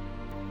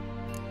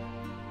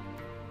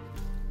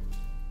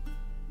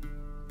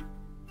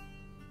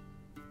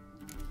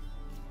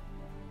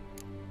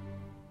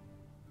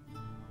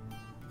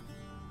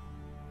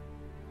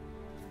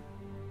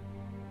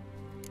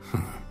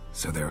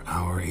 So they're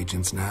our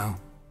agents now?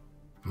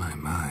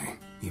 My,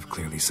 you've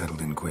clearly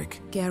settled in quick.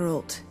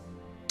 Geralt,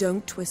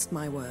 don't twist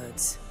my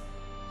words.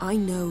 I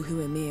know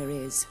who Emir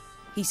is.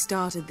 He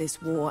started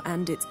this war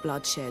and its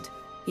bloodshed.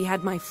 He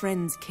had my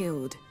friends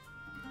killed.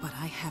 But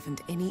I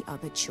haven't any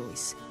other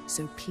choice.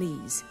 So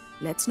please,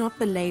 let's not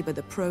belabor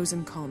the pros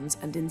and cons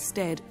and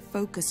instead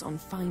focus on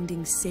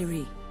finding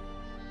Ciri.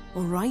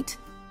 All right?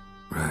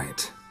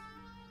 Right.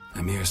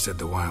 Emir said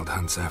the Wild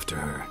Hunt's after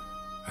her.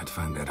 I'd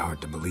find that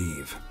hard to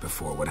believe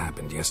before what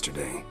happened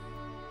yesterday.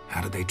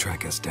 How did they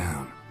track us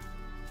down?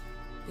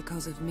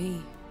 Because of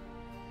me.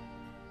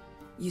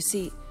 You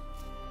see,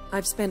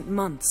 I've spent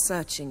months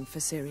searching for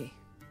Ciri.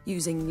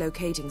 Using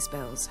locating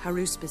spells,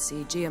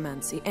 haruspicy,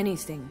 geomancy,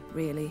 anything,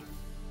 really.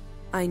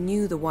 I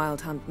knew the Wild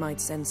Hunt might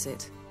sense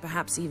it,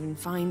 perhaps even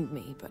find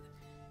me, but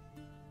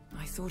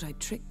I thought I'd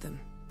tricked them.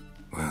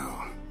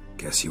 Well,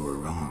 guess you were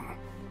wrong.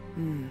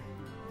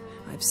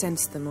 I've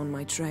sensed them on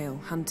my trail,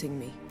 hunting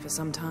me, for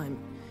some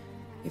time.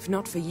 If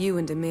not for you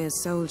and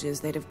Emir's soldiers,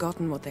 they'd have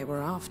gotten what they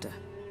were after.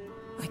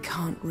 I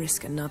can't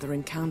risk another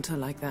encounter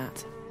like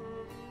that.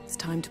 It's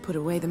time to put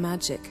away the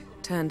magic,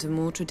 turn to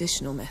more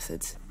traditional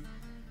methods.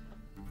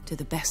 To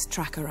the best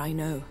tracker I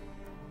know.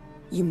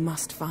 You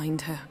must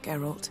find her,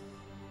 Geralt.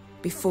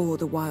 Before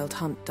the Wild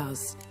Hunt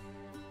does.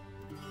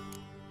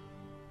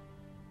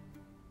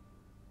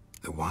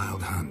 The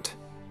Wild Hunt?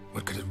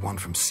 What could it want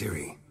from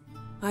Ciri?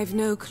 I've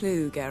no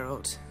clue,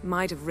 Geralt.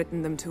 Might have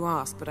written them to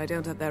ask, but I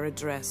don't have their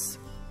address.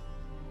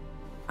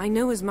 I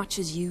know as much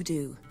as you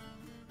do.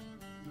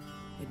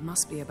 It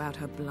must be about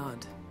her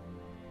blood.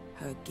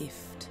 Her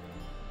gift.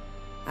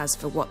 As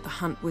for what the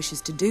Hunt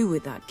wishes to do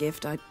with that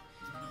gift, I'd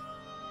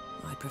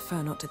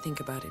prefer not to think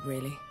about it,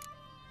 really.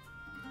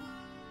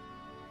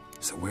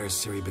 So where's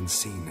Ciri been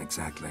seen,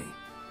 exactly?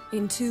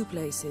 In two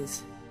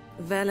places.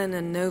 Velen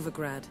and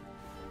Novigrad.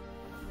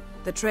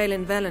 The trail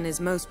in Velen is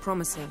most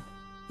promising.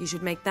 You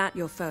should make that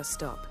your first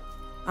stop.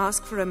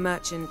 Ask for a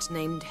merchant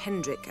named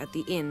Hendrik at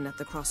the inn at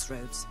the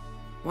crossroads.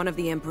 One of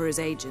the Emperor's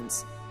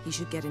agents. He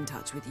should get in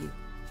touch with you.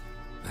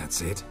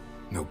 That's it?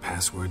 No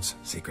passwords?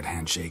 Secret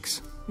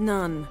handshakes?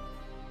 None.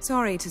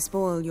 Sorry to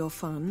spoil your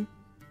fun.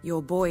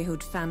 Your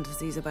boyhood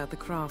fantasies about the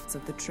crafts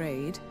of the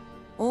trade.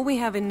 All we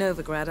have in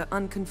Novigrad are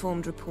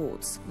unconfirmed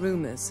reports,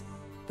 rumors.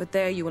 But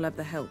there you will have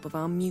the help of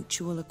our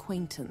mutual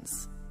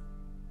acquaintance.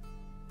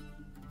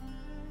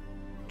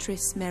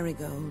 Triss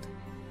Merigold.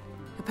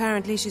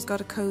 Apparently she's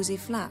got a cozy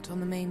flat on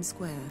the main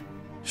square.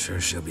 Sure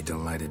she'll be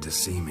delighted to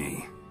see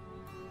me.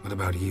 What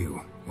about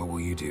you? What will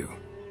you do?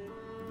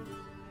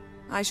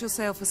 I shall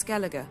sail for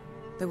Skellige.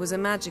 There was a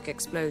magic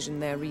explosion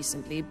there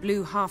recently,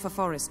 blew half a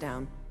forest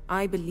down.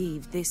 I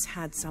believe this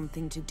had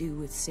something to do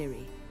with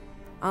Ciri.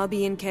 I'll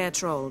be in Caer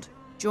Trold.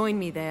 Join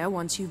me there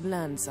once you've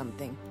learned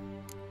something.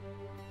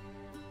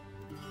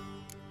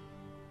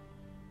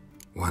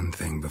 One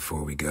thing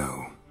before we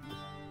go.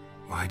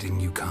 Why didn't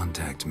you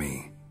contact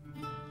me?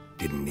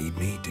 Didn't need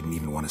me? Didn't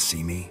even want to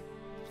see me?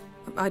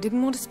 I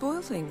didn't want to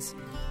spoil things.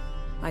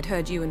 I'd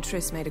heard you and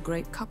Triss made a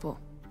great couple.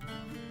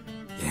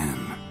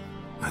 Yen,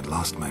 I'd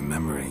lost my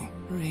memory.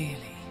 Really?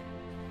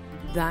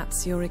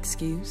 That's your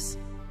excuse?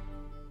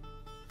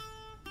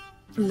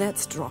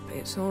 Let's drop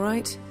it, all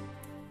right?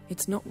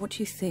 It's not what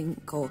you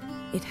think, or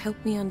it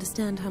helped me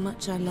understand how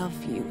much I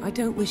love you. I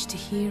don't wish to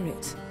hear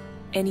it.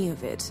 Any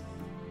of it.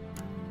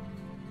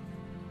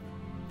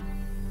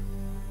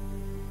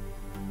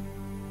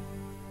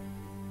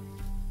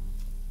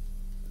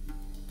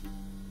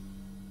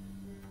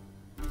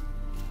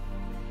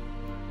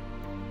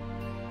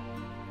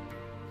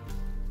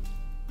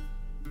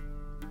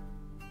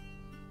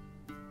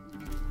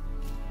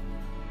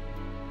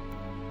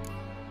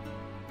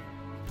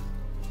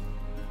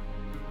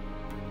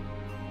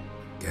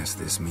 Guess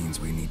this means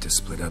we need to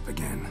split up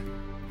again.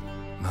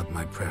 Not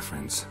my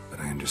preference, but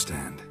I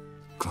understand.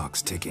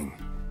 Clock's ticking.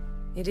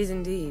 It is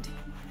indeed.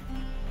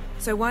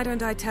 So why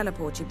don't I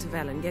teleport you to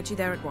Velen, get you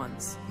there at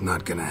once?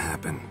 Not gonna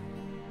happen.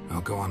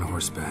 I'll go on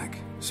horseback,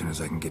 as soon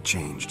as I can get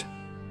changed.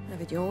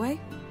 Have it your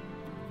way?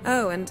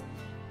 Oh, and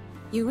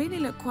you really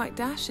look quite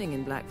dashing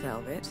in black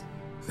velvet.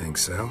 Think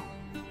so?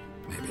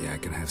 Maybe I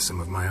can have some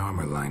of my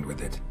armor lined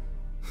with it.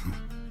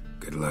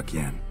 Good luck,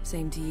 Yen.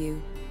 Same to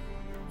you.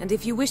 And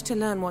if you wish to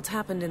learn what's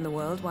happened in the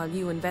world while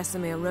you and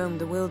Vesemir roamed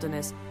the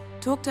wilderness,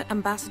 talk to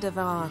Ambassador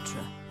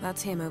Varatra.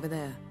 That's him over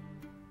there.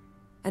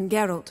 And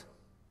Geralt,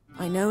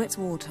 I know it's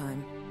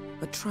wartime,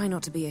 but try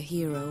not to be a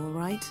hero, all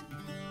right?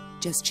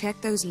 Just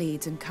check those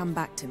leads and come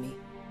back to me,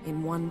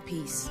 in one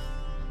piece.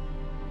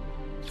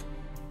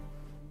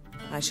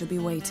 I shall be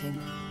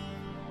waiting.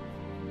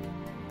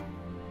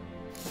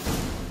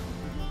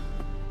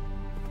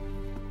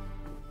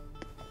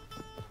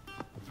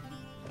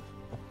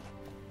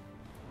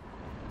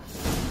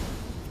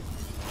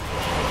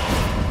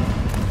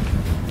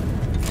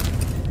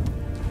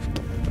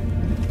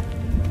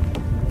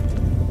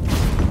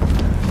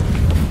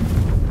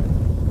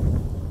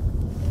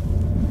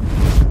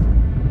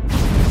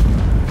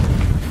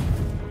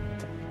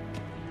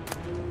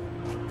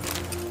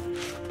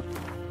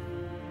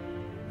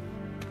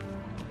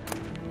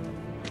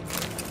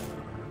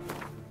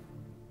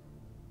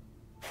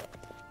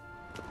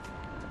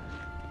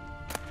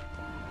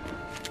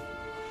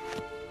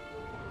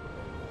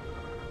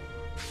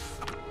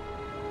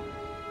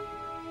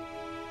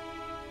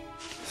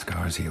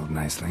 Scars healed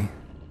nicely.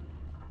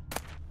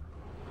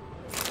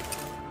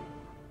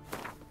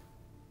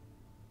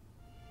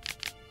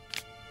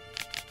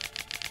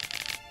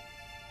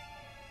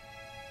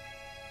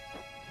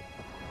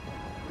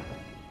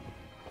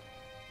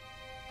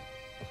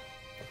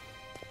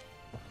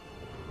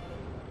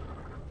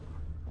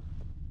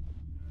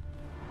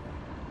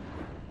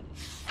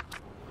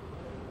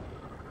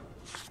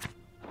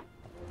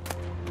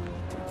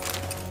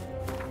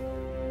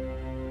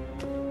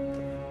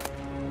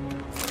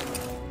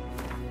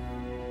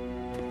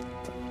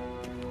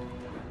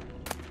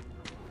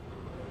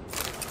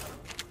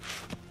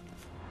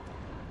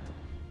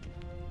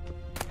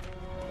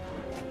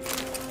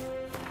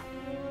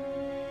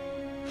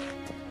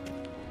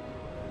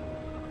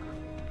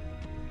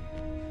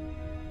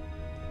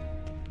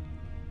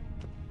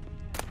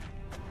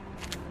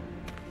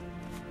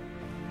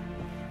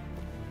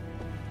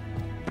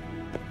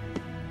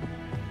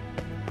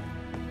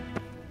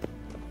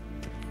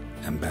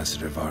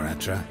 Ambassador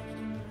Varatra,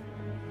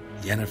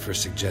 Yennefer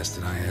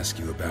suggested I ask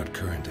you about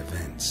current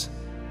events,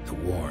 the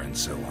war and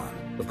so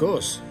on. Of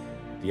course.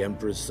 The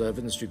Emperor's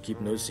servants should keep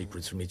no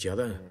secrets from each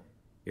other.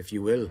 If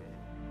you will,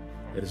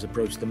 let us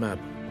approach the map.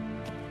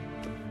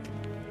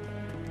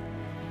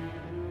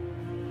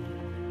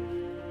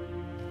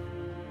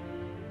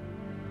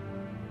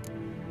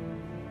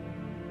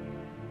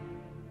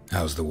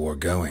 How's the war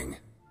going?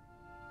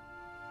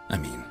 I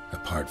mean,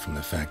 apart from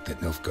the fact that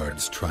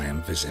Nilfgaard's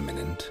triumph is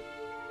imminent.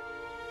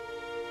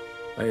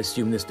 I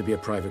assume this to be a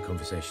private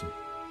conversation.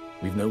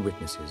 We've no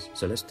witnesses,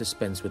 so let's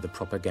dispense with the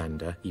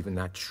propaganda, even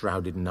that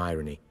shrouded in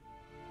irony.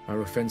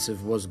 Our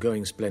offensive was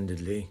going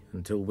splendidly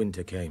until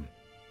winter came.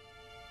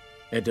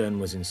 Edirne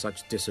was in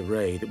such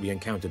disarray that we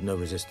encountered no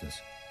resistance.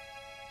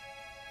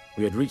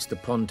 We had reached the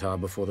Pontar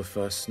before the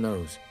first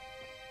snows.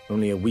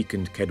 Only a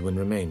weakened Kedwen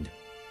remained,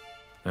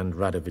 and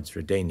Radovid's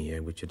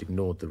Redania, which had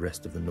ignored the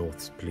rest of the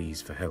North's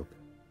pleas for help.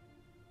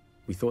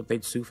 We thought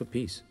they'd sue for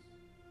peace,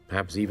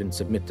 perhaps even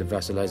submit to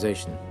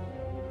vassalization.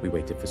 We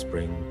waited for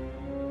spring,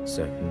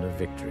 certain of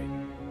victory.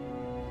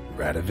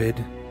 Radovid?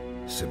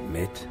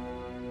 Submit?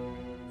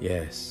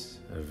 Yes,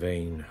 a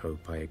vain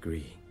hope, I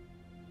agree.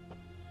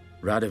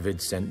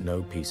 Radovid sent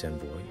no peace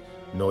envoys,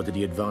 nor did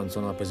he advance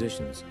on our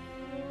positions.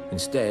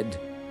 Instead,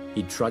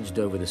 he trudged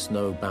over the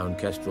snow-bound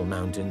Kestrel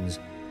Mountains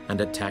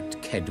and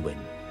attacked Kedwen,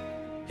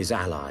 his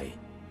ally.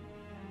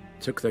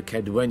 Took the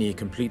Kedweni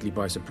completely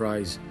by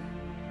surprise.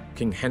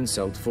 King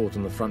Henselt fought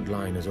on the front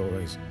line as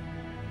always,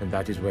 and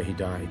that is where he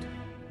died.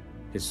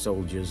 His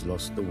soldiers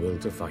lost the will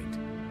to fight.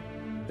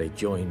 They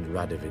joined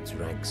Radovid's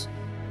ranks,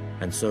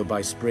 and so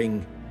by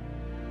spring,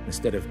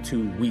 instead of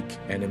 2 weak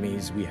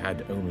enemies, we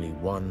had only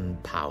 1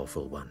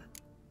 powerful one.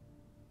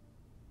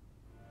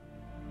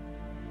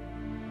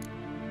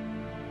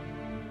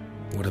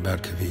 What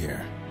about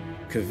Kovir?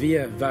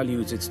 Kovir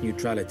values its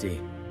neutrality,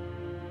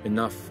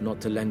 enough not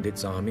to lend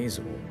its armies,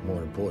 or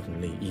more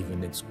importantly,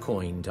 even its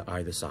coin to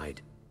either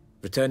side.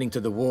 Returning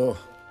to the war,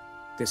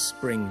 this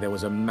spring there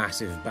was a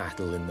massive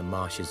battle in the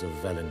marshes of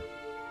Velen.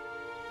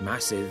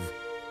 Massive,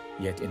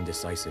 yet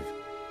indecisive.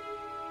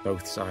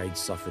 Both sides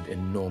suffered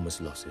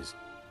enormous losses,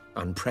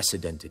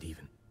 unprecedented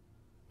even.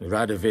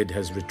 Radovid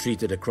has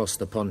retreated across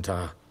the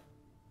Pontar.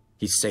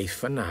 He's safe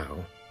for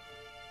now,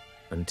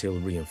 until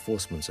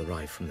reinforcements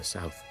arrive from the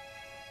south.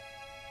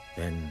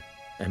 Then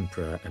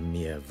Emperor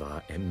Emir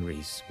Var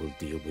Emrys will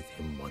deal with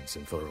him once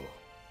and for all.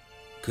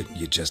 Couldn't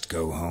you just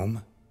go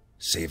home?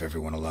 Save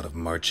everyone a lot of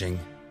marching,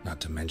 not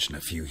to mention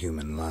a few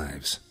human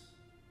lives.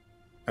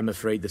 I'm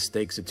afraid the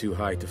stakes are too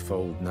high to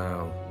fold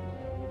now.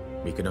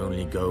 We can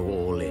only go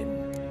all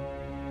in.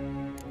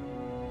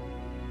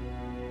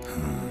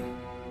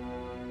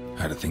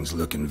 How do things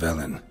look in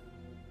Velen?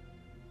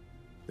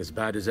 As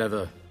bad as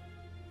ever,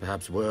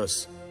 perhaps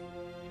worse.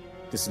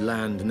 This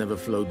land never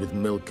flowed with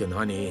milk and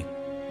honey,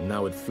 and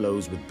now it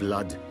flows with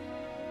blood.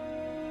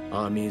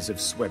 Armies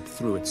have swept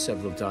through it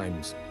several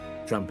times,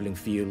 trampling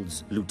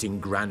fields, looting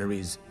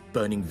granaries,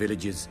 burning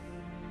villages.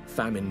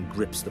 Famine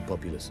grips the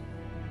populace.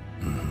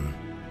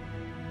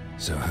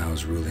 So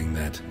how's ruling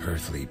that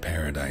earthly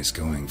paradise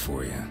going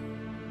for you?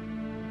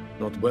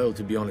 Not well,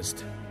 to be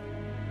honest.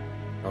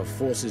 Our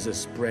forces are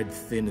spread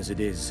thin as it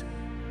is,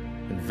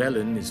 and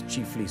Velen is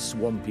chiefly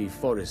swampy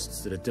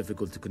forests that are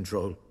difficult to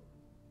control.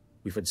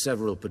 We've had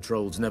several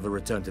patrols never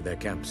return to their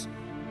camps.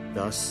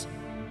 Thus,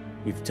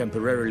 we've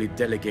temporarily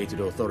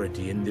delegated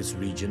authority in this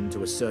region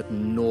to a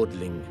certain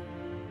Nordling,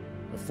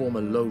 a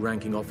former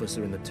low-ranking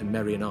officer in the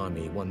Temerian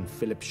army, one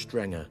Philip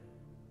Strenger,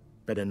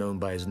 better known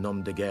by his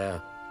nom de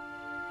guerre,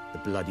 the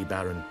Bloody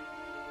Baron.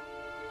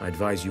 I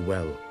advise you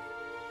well.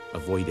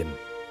 Avoid him.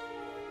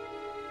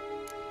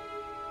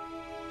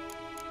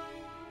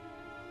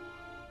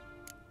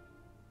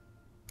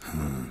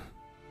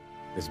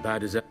 As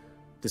bad as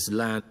this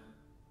land.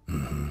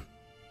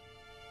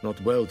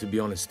 Not well, to be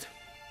honest.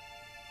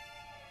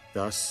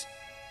 Thus,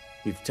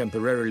 we've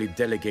temporarily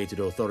delegated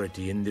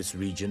authority in this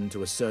region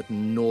to a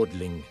certain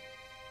Nordling,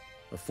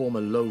 a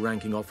former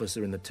low-ranking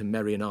officer in the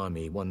Temerian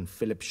army, one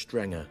Philip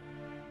Strenger,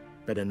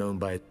 better known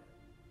by...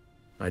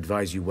 I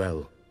advise you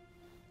well.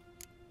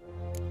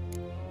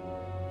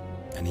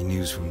 Any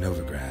news from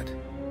Novigrad?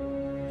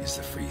 Is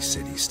the free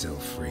city still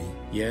free?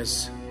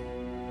 Yes,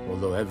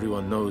 although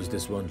everyone knows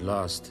this won't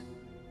last.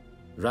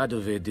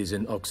 Radovid is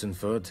in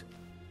Oxenford,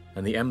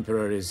 and the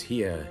Emperor is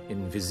here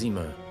in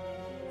Vizima,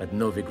 at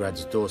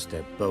Novigrad's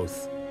doorstep,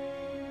 both.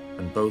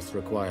 And both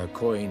require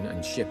coin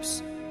and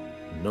ships,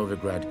 and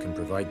Novigrad can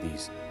provide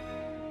these.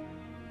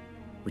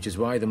 Which is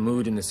why the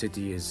mood in the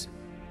city is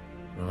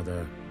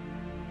rather,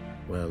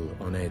 well,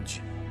 on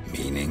edge.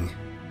 Meaning?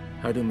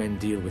 How do men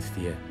deal with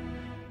fear?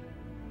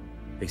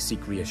 They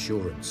seek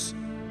reassurance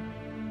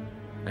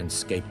and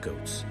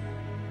scapegoats.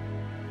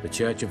 The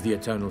Church of the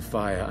Eternal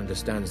Fire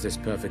understands this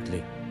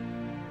perfectly,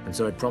 and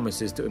so it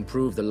promises to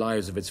improve the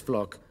lives of its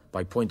flock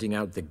by pointing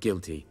out the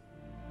guilty.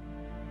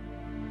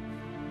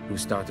 Who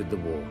started the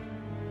war?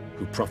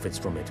 Who profits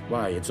from it?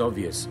 Why, it's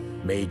obvious.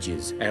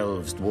 Mages,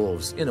 elves,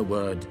 dwarves, in a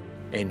word,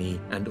 any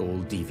and all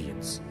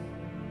deviants.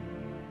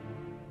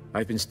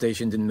 I've been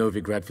stationed in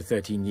Novigrad for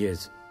 13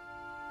 years.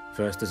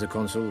 First as a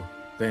consul,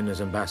 then as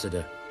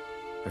ambassador.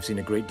 I've seen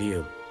a great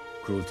deal.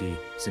 Cruelty,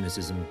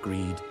 cynicism,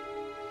 greed.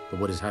 But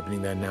what is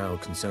happening there now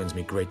concerns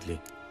me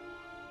greatly.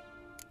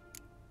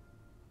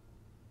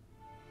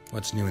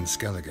 What's new in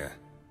Skellige?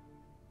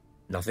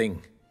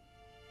 Nothing.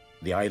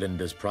 The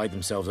islanders pride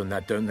themselves on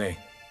that, don't they?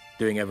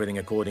 Doing everything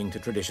according to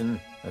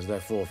tradition, as their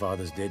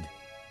forefathers did.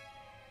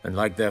 And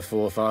like their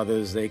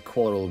forefathers, they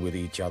quarrel with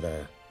each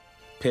other,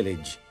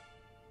 pillage,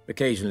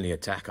 occasionally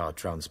attack our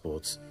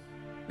transports.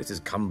 This is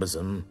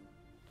cumbersome,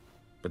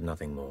 but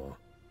nothing more.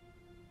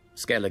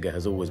 Skellige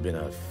has always been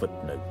a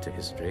footnote to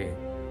history,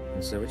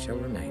 and so it shall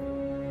remain.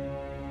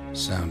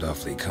 Sound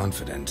awfully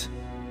confident.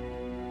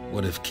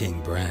 What if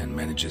King Bran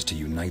manages to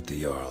unite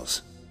the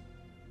Jarls?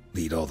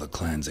 Lead all the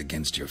clans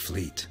against your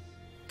fleet?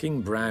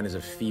 King Bran is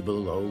a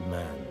feeble old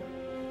man.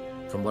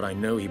 From what I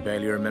know, he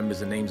barely remembers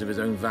the names of his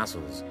own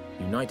vassals.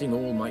 Uniting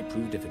all might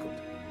prove difficult.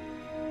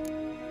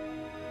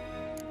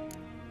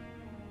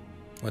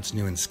 What's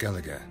new in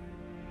Skellige?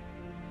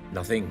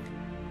 Nothing.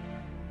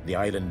 The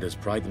islanders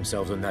pride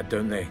themselves on that,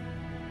 don't they?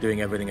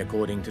 Doing everything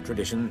according to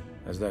tradition,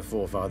 as their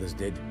forefathers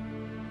did.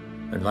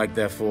 And like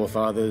their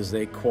forefathers,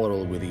 they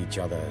quarrel with each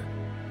other,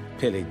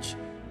 pillage,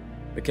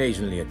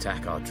 occasionally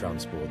attack our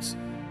transports.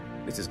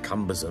 This is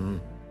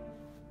cumbersome,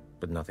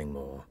 but nothing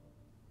more.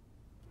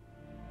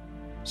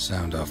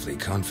 Sound awfully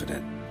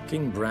confident.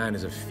 King Bran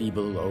is a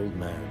feeble old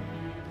man.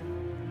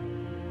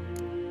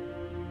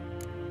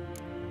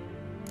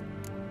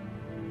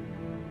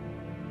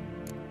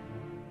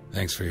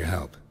 Thanks for your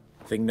help.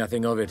 Think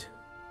nothing of it.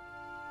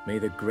 May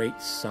the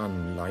great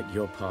sun light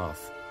your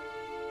path.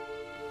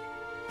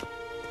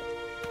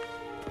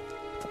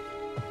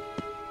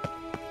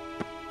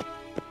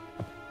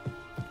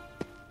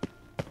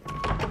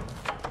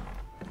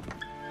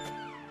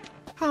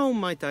 How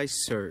might I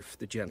serve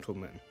the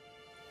gentleman?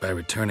 By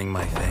returning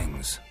my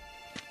things.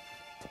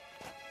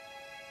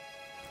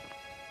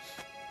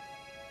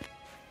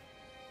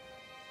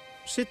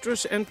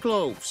 Citrus and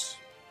cloves.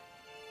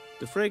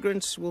 The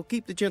fragrance will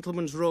keep the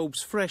gentleman's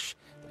robes fresh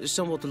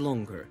somewhat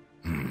longer.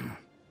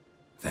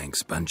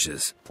 Thanks,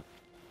 bunches.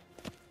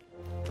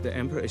 The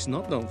Emperor is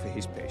not known for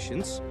his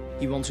patience.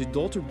 He wants his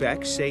daughter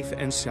back safe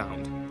and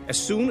sound, as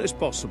soon as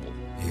possible.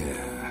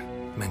 Yeah,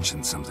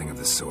 mentioned something of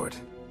the sort.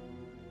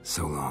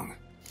 So long.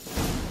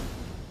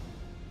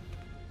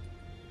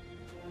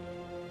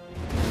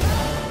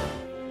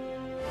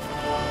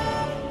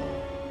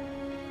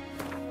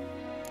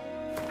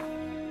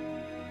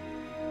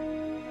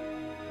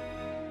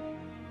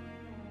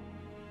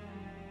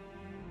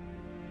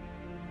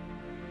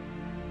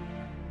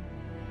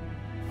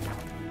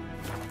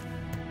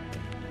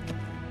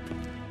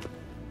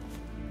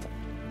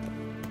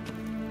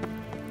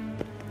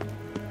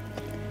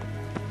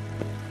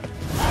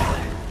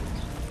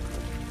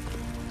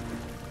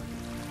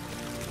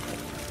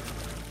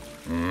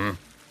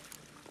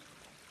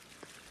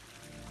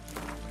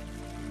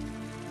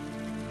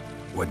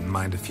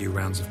 Wouldn't mind a few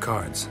rounds of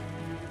cards.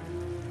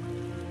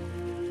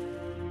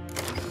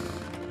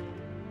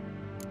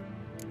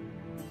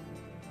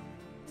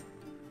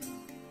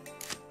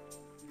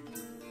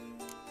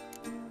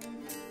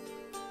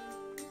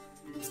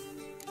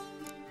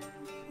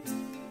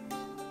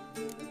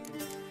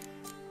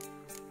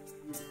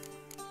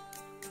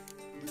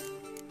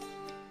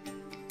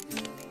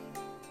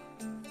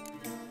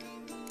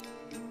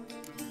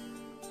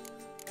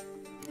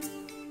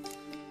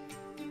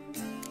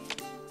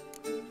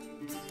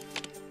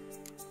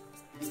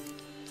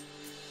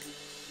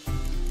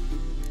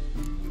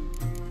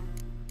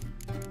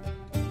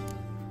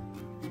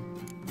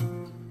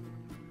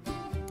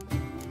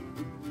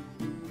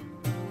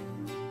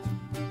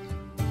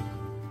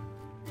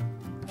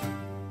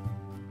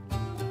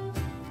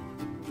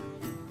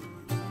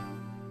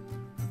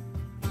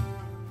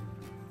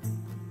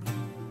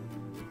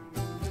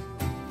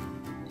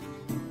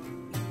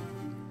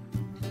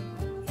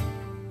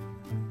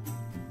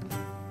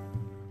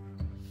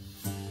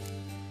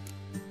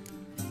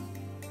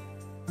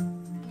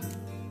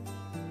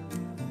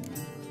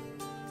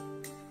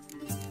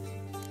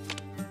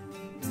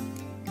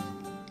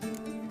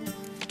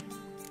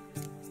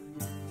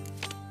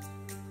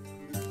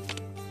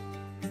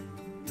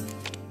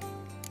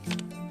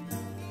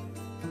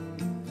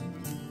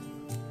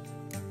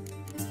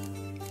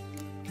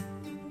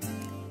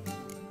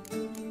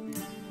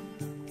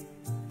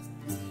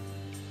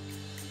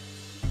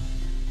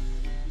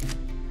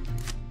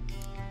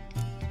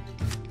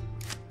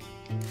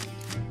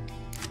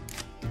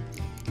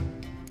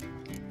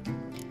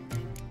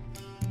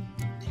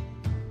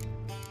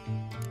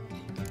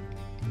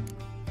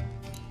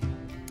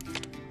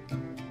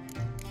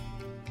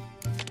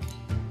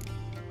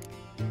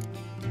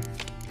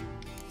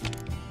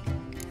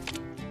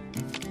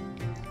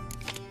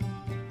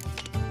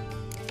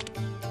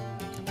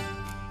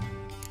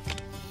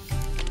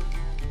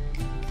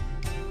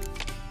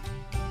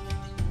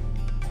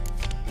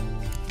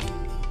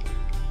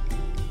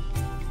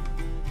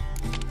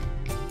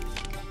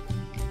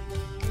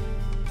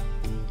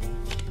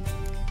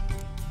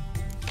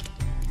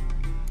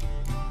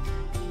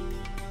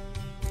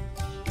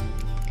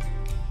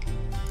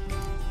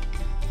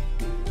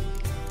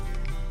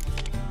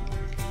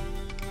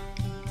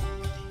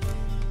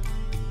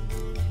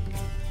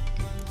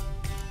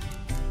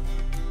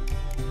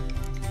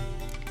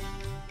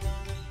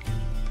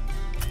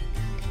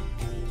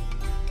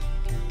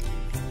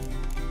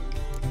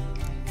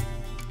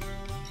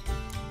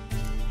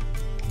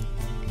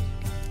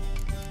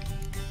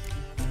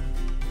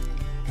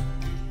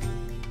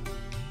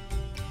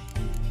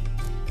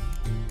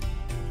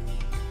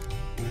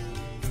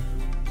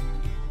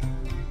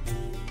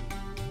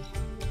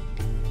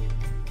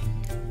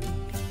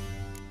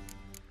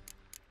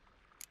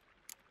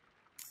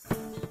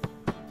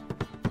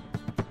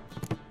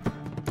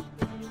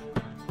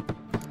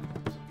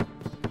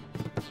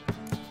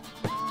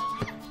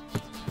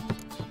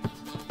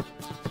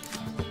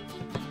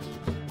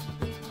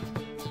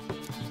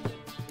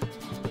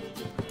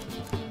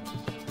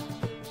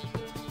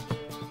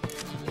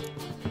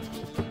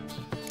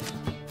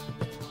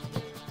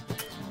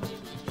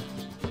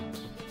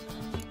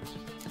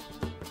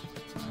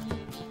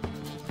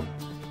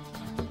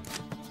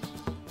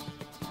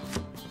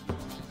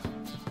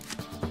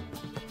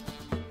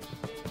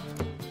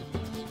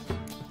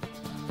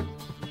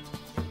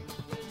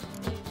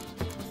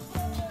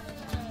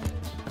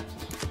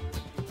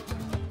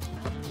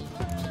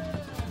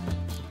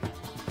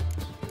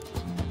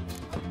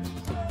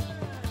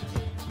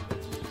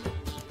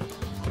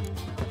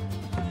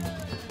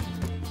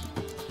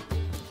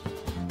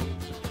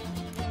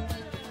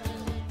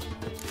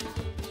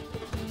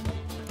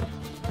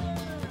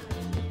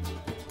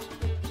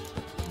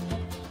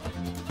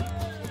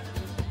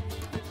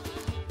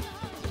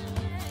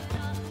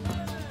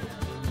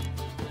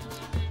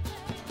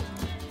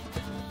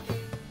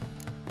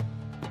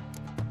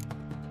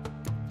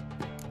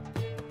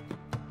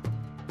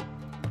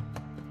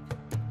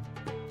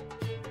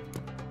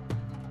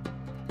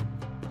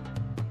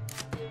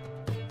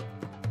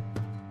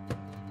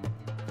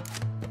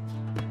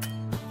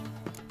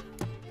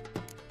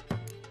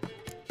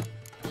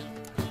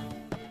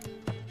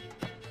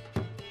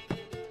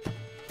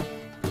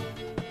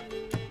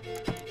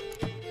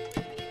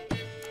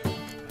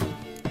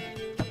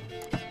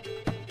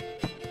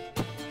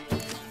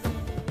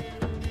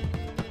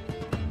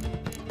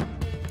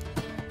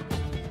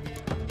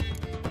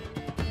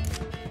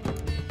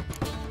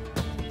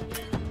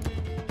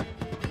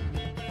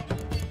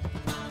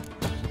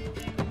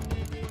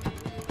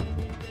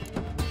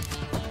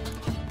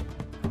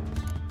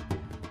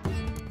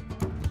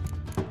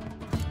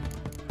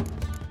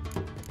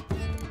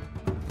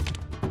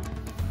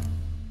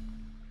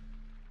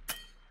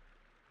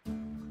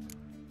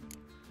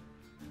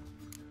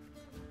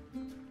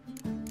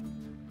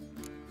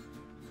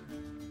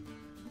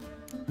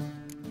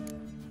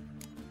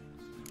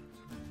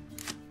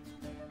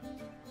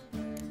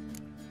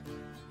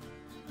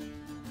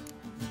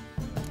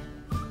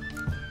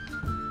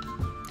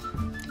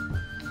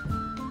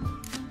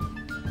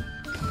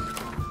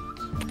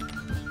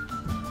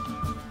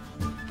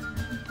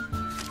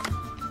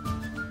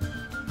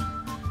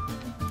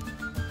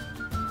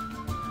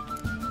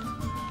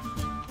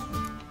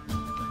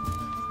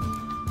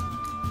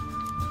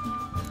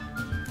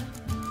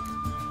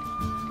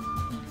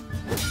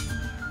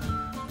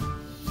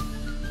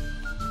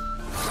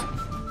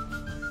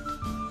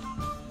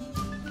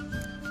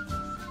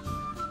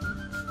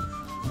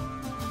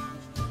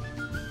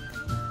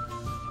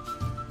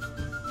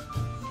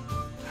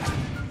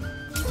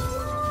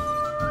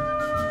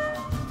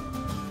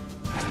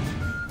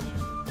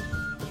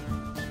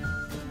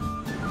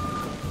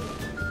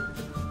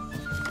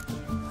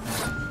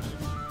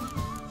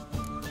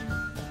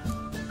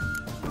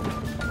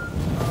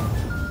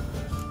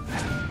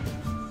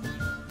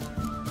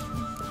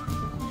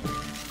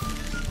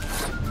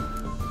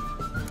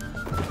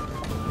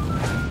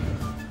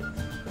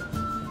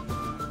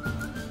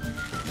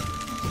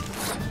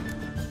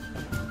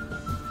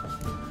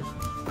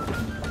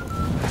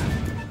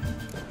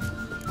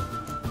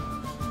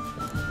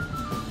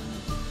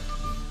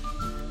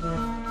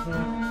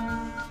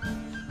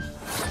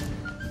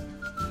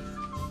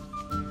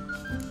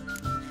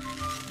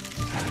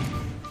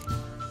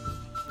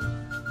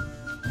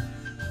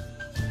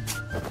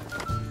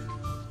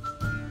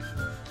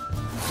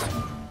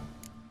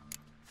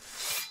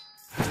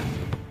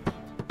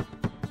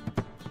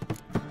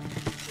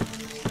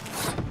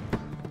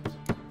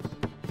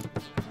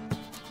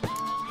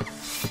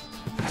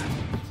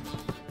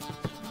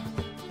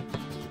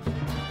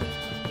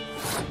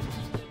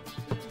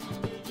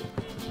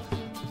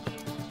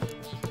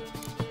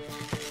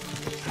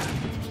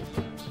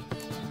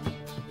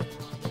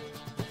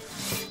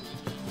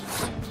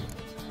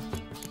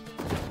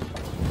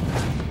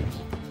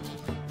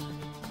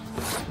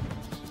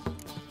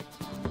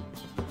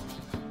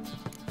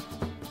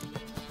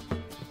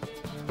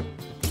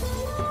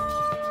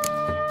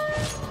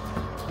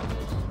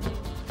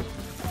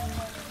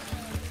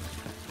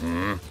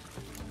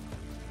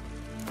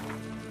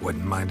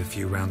 Wouldn't mind a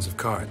few rounds of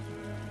card.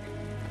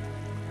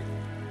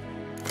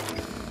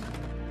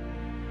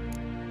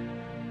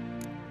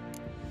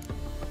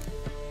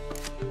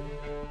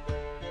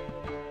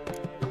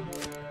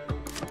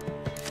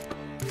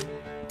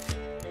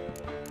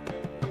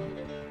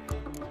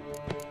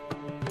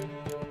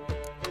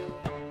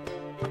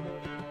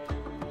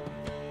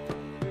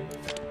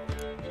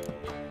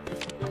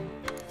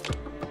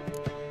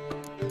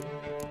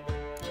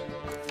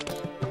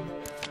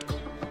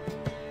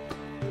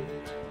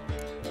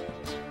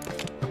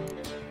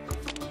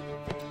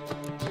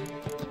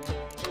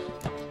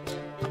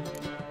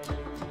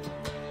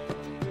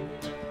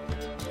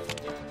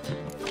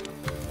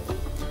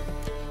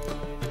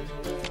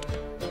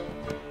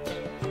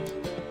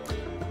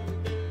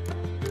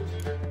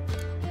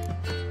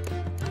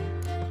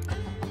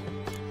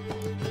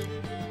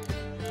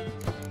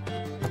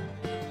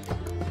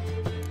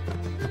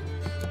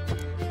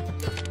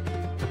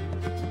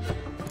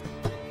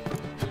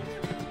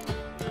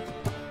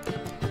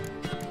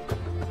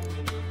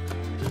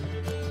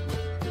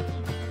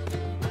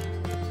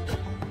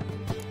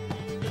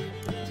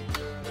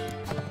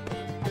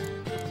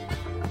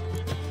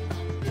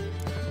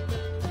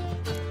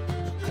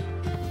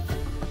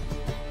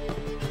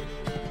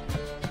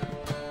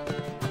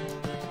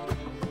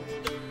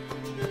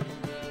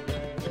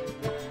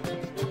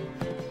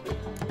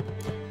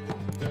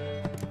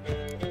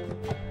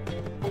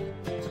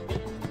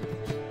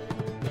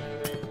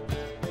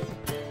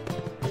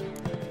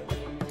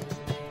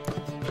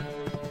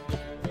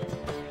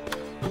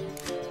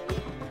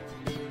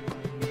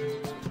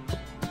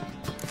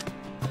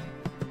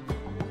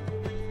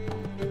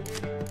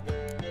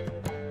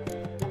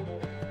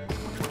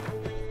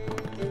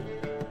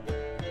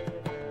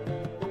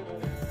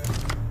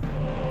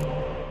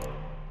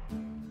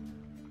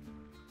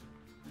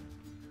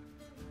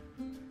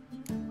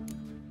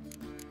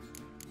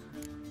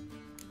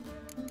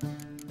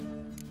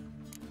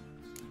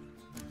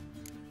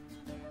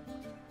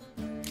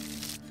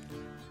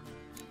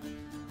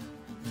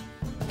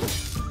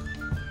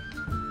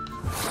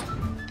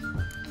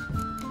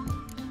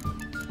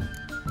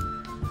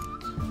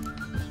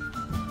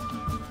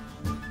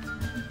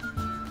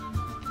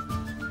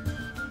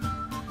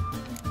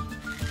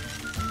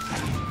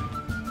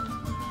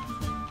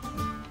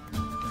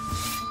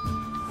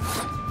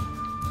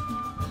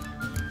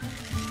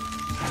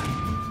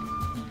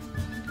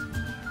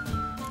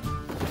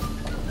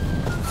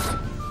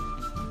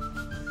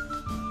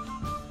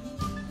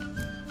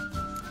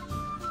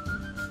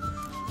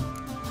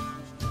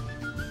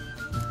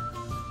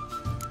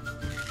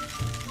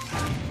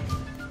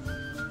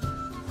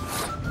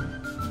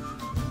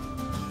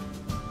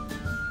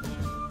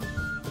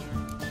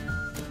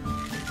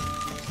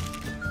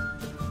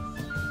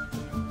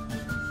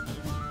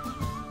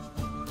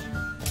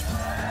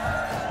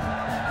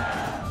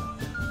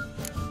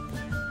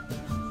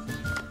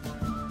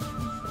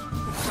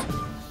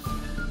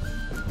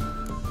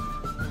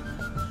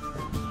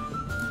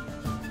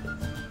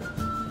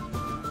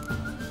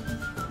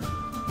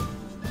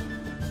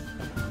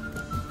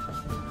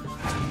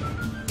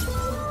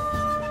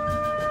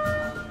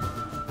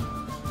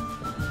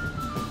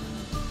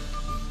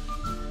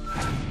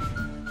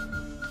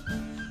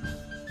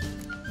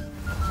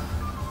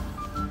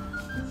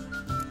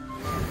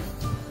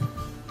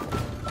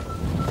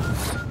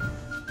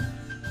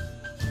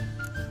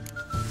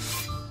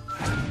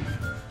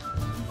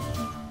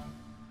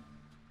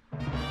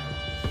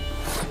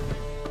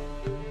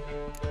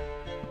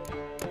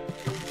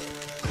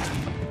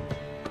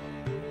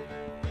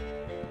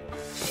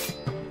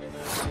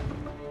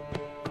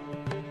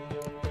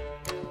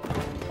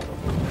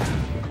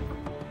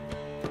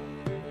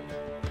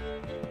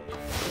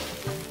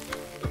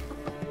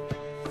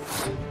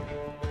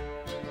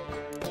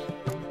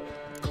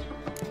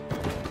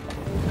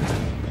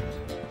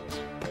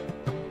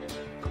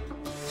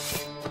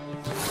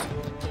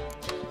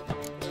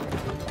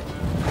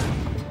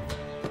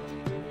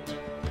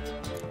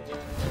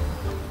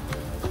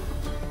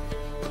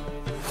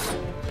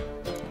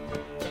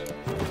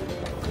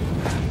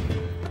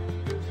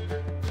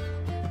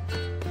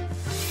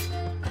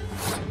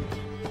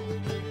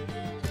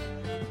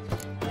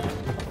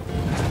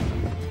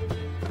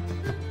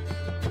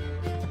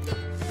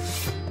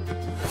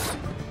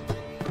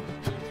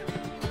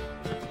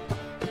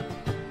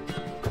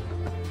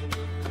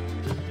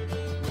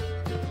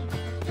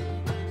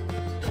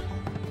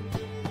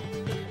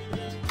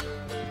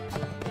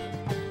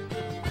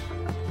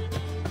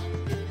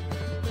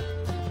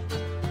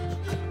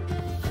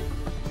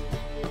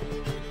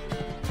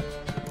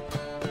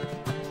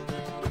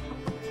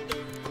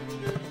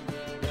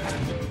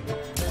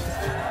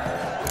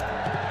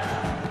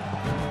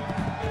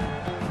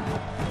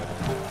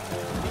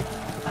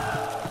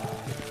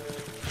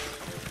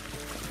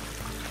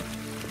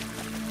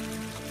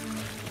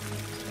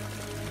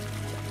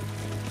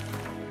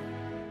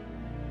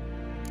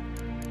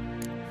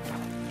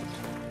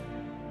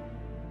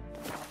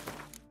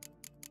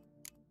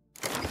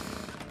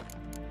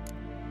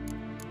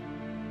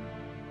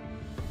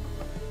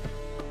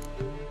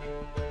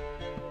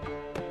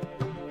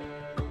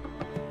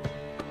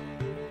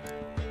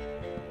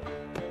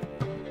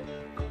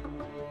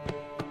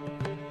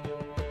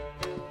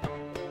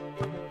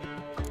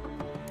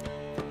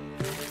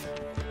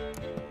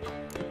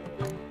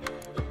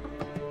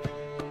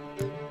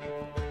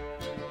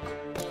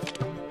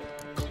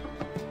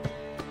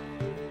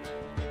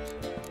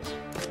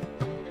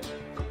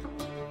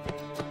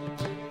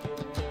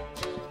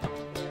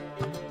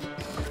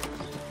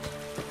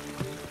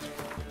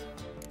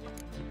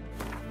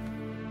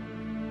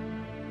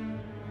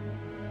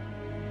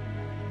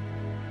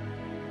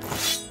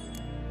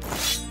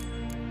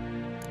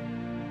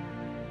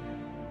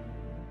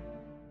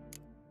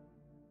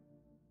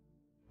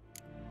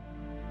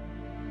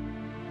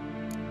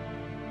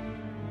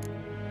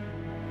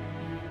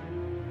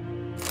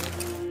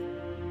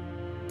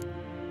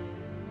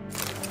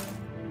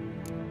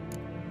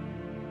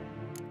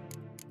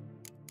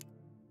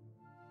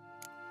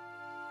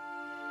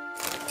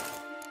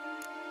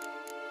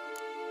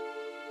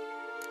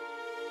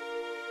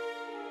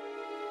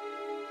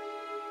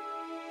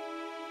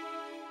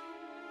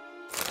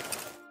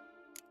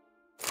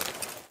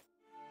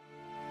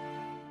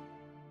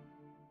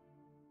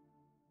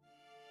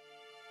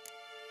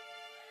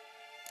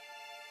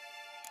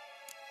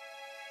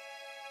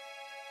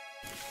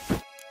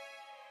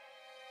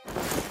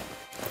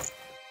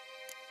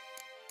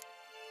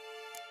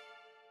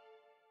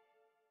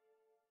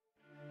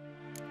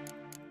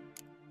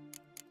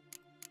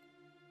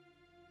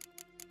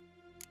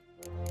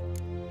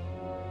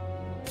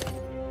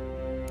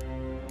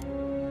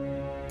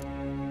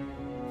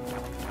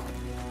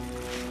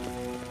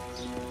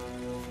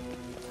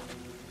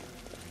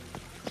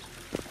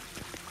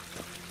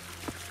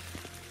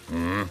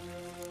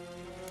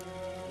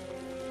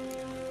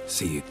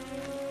 See you.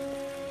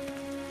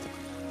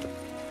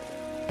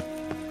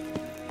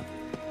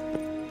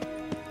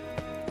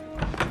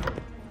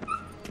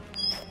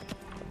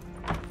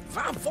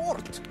 Va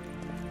fort!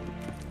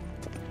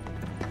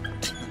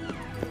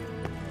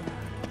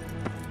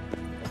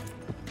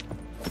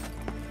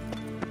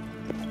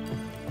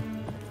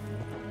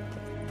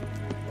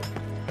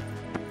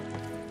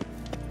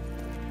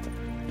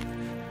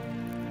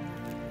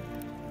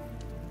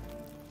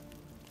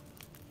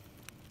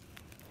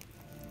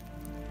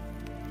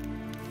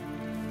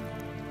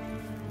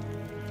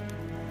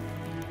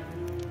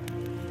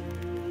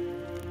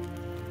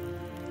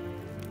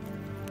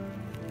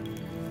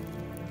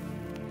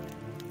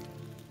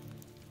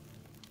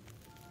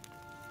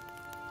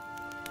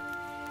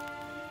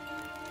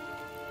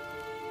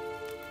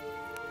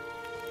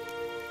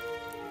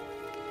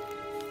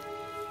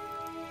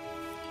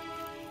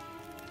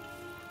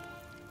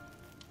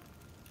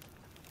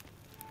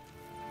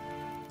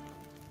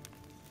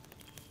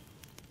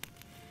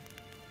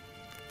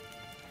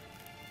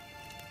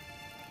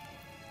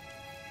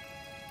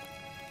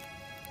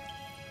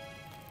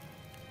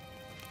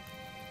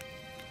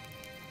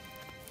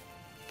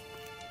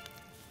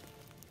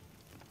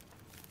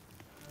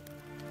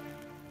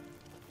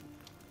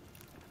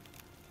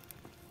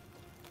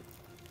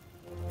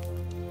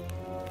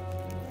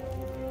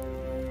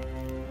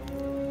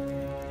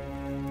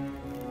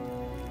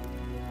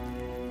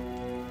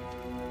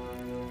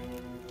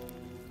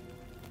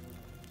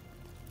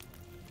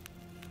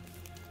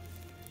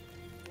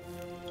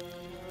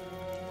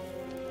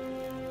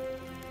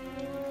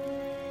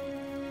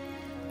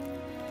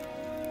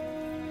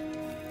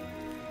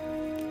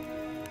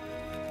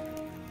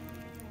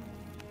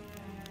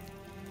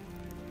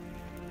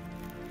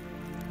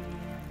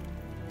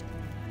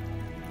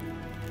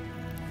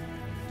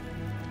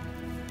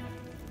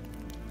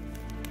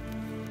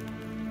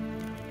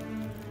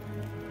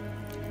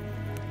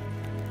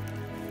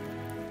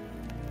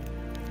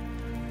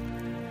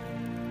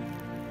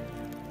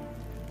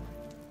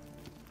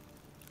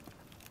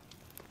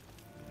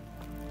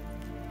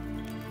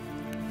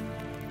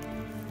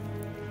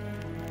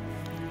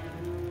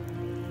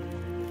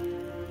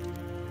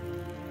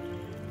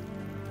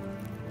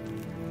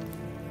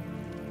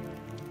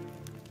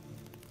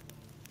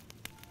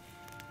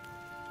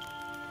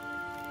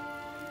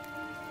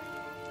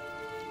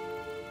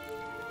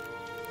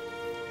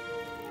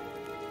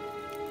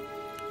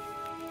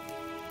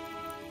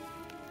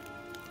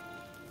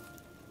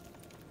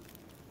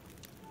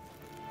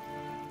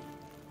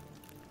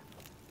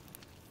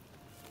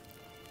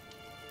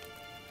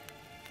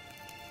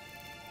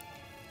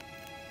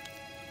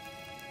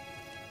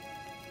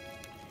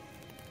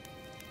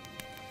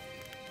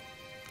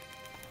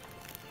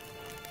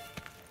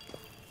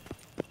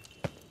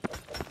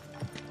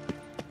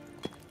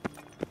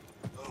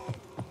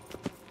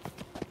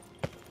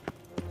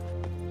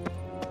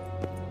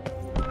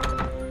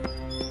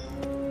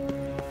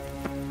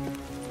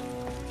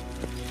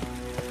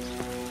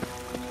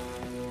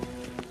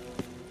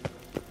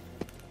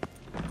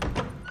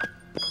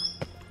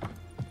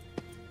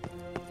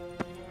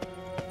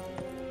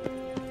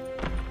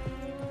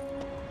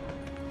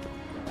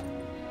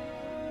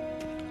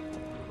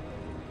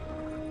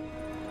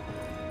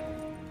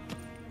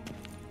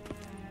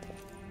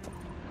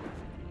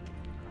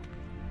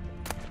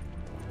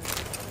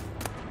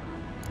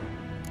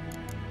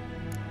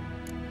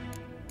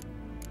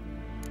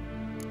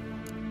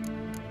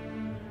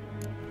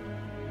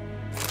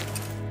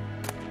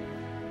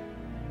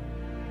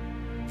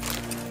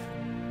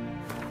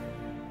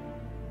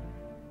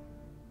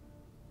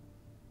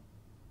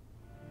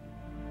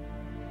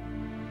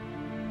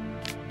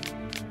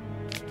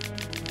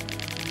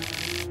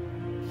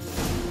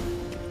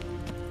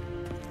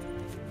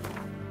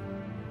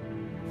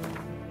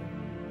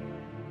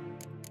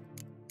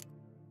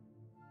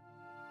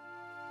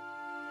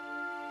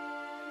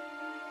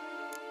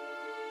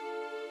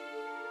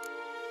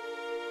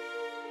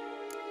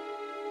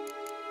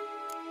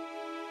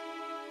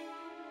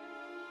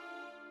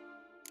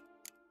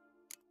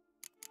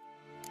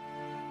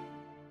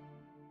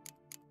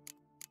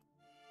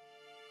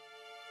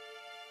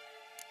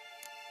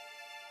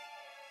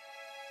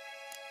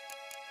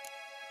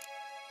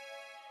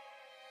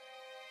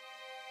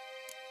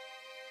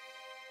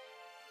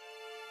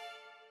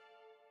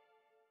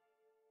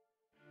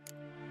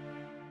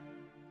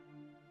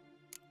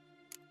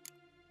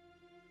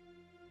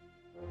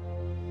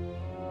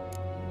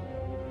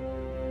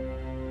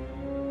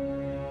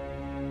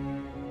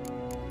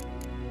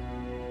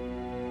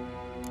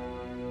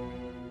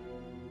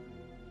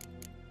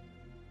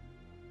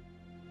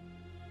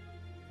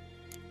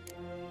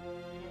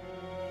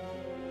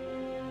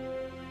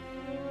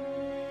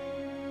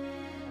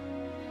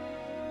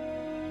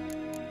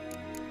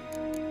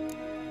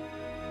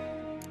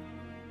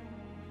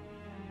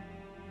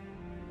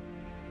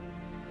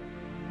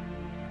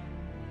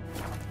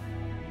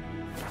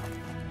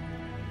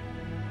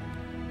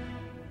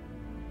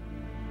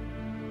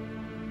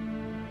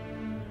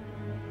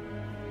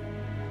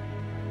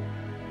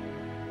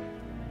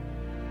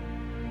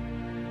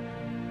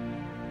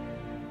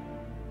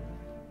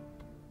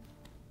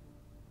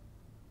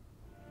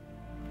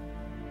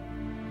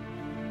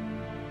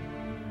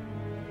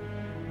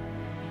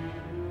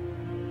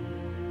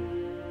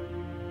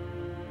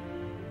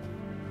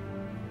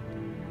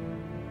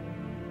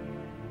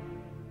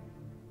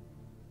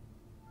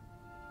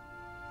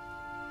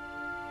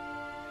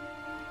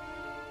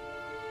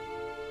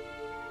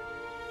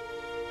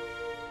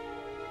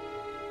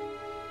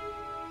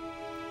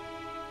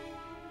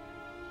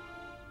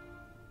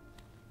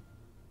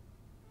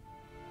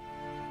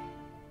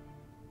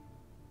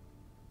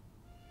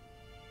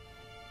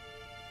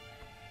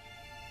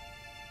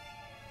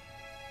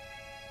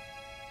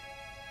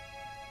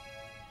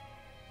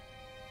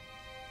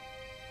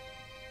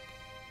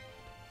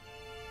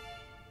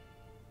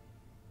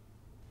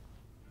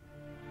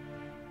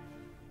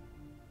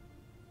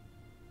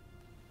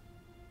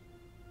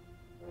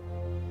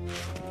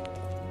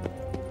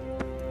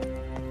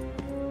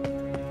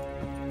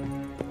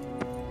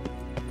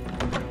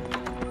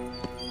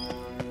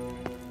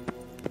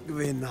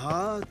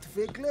 halt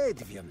we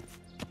gledvien.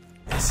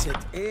 Is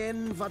het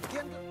een wat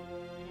ken?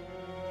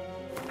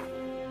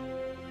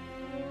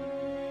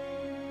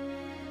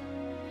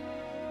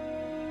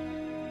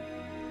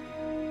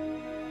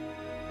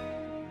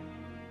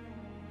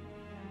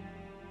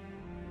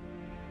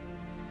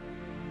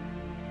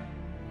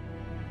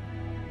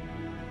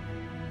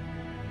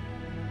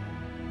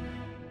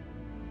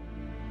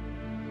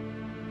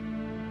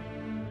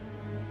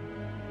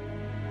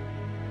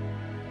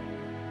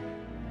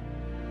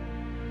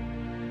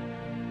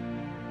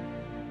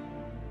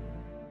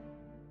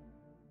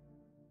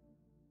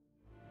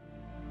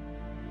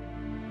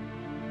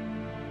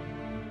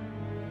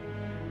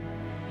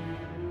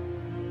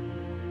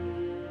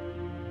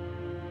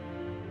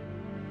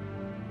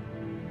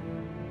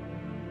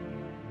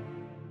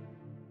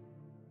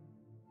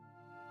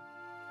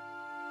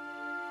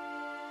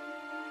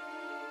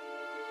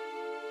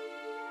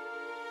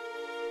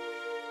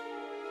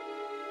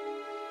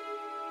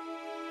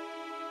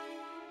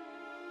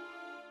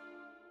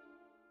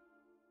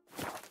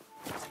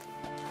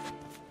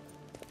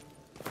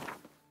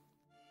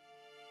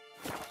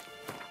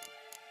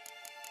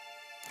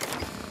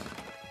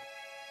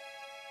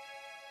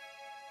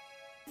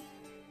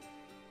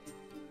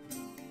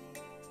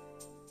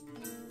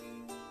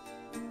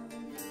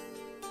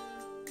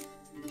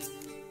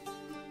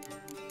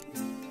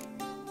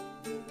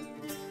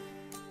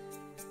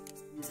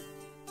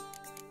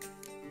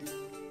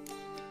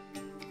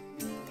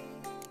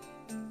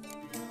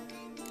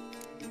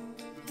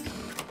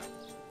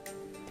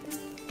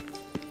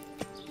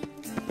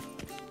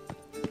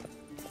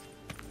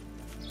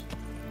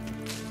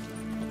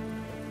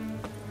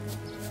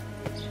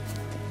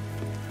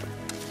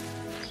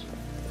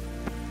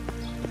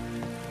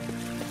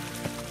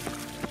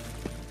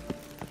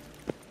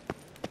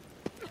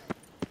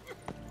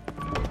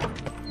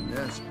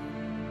 Yes.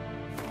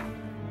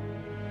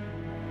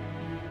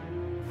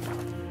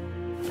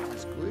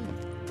 It's clean.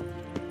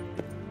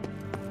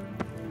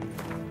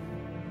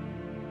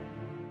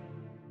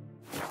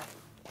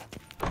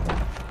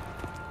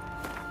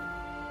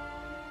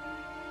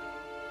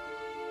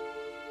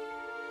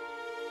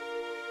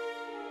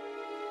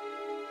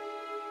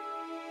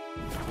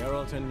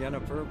 Geralt and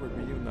Yennefer were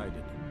reunited,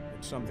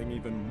 but something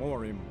even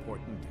more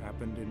important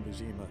happened in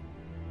Vizima.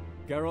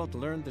 Geralt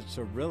learned that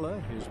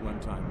Cirilla, his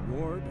one-time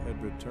ward,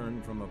 had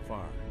returned from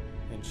afar,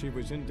 and she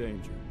was in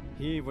danger.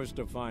 He was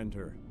to find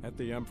her, at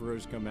the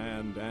Emperor's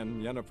command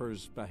and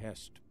Yennefer's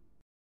behest.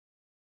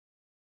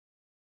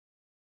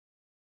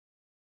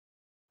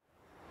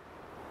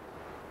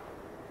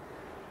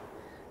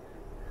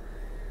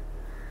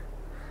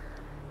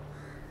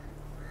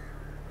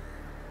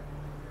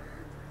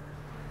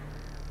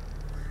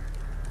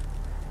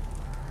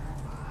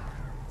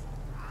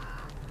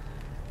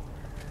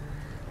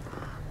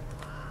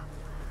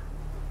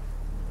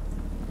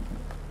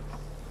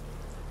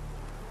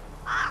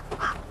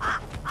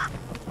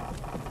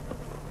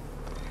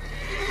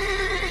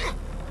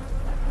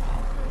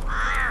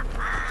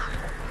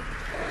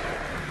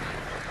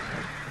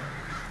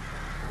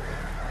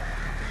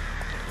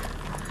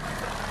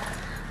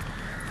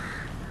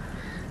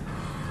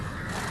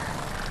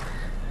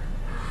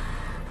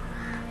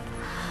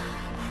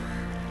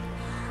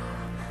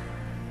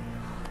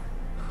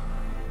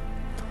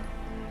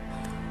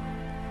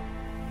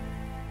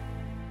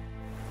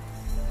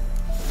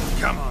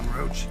 Come on,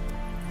 Roach.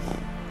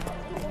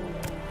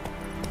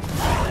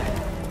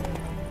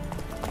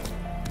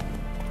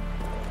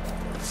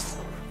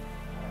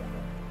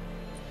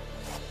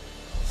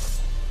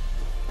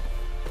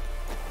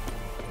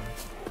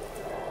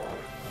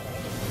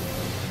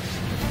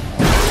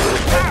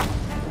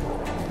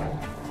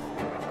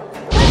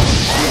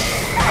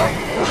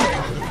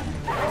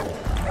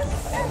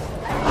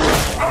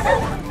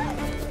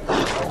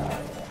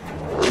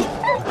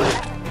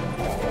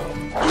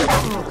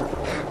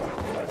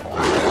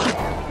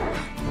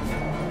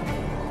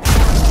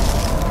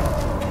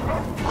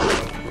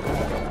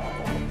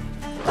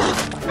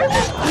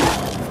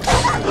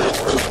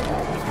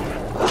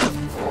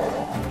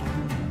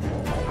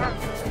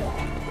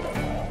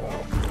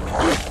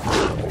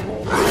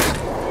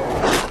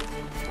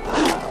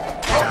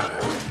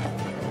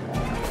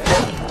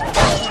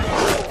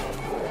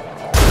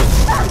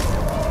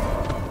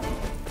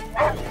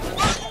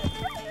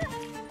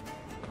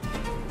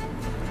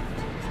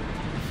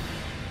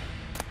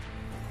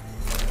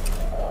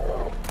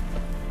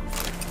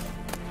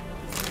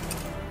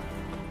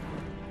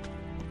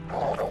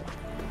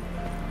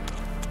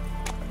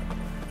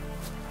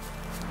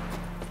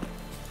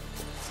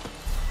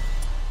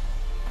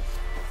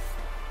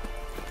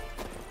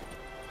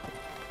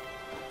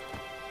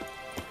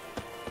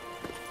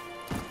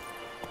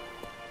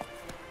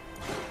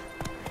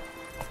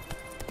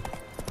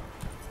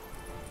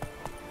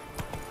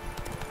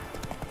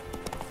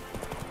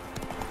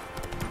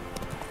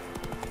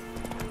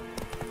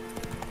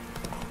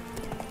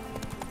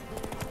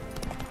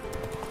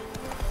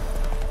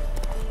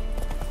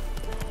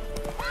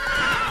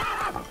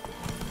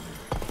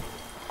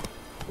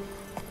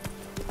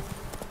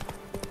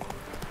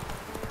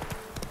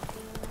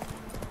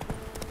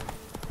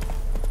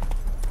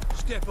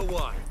 step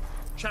away.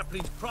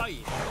 Chaplain's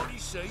praying, can't you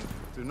see?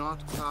 Do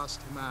not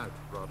cast him out,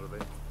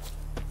 Roderick.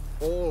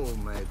 All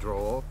may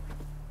draw.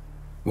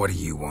 What do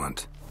you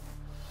want?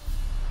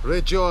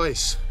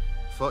 Rejoice,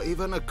 for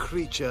even a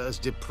creature as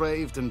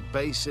depraved and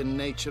base in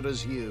nature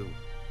as you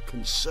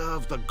can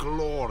serve the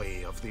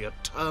glory of the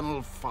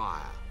eternal fire.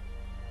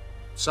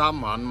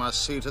 Someone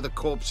must see to the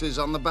corpses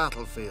on the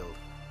battlefield.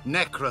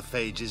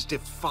 Necrophages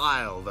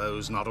defile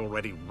those not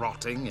already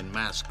rotting in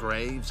mass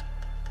graves.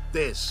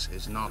 This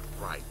is not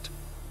right.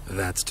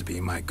 That's to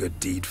be my good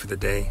deed for the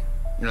day?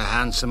 A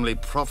handsomely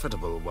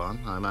profitable one,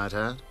 I might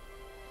add.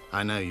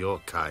 I know your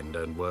kind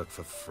don't work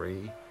for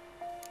free.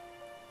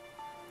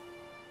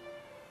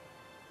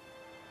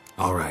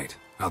 All right,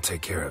 I'll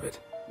take care of it.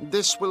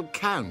 This will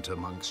count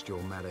amongst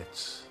your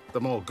merits. The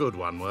more good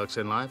one works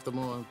in life, the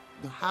more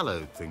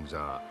hallowed things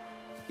are.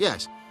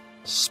 Yes,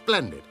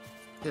 splendid.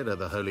 Here are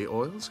the holy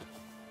oils.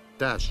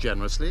 Dash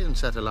generously and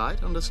set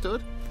alight,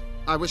 understood?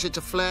 I wish it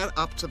to flare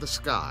up to the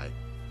sky,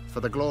 for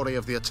the glory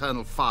of the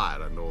eternal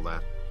fire and all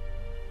that.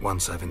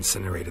 Once I've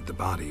incinerated the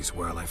bodies,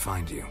 where'll I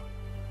find you?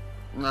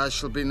 I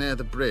shall be near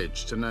the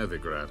bridge to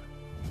Novigrad.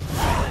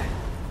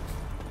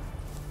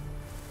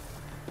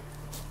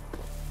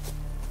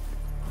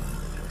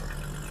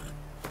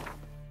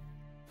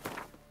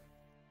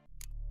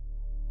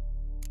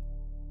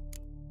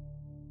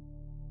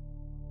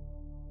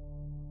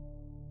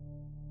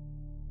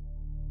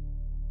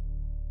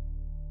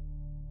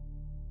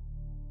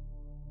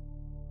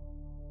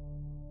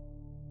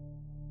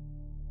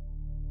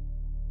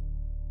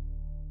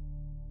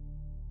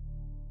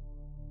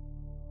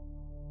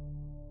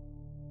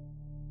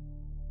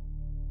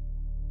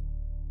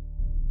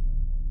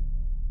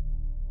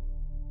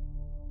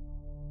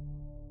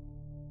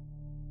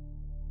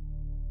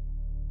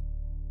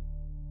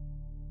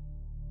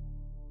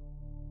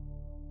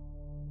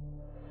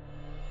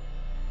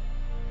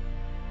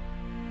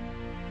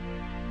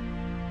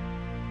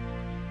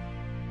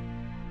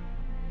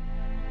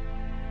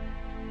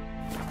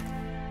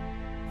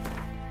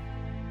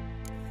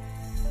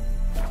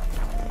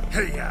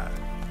 Hey-ya!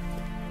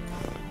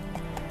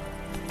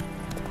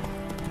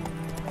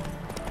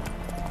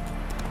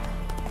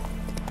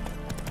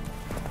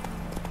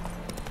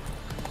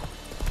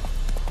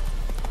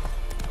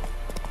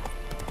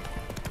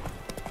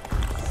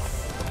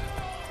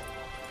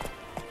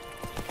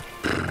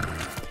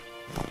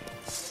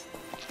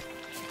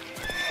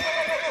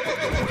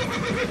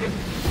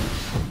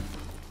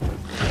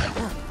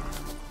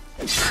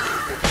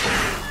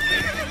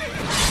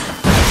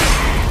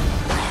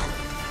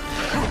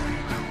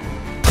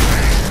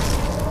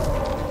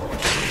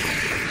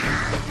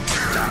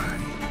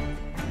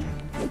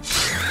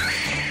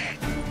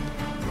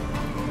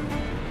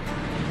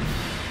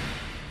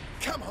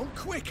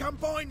 Quick,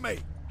 unbind me!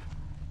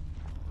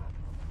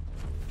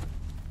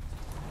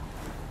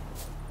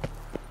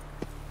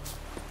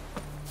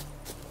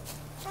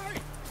 Hey!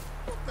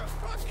 What the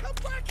fuck? Come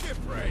back here,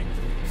 Frank!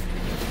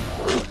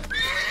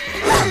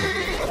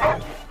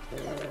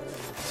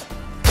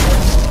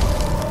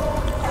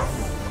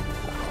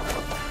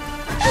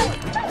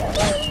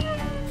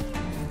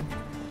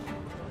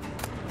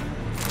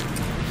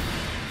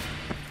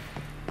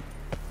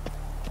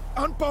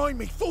 Unbind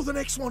me before the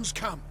next ones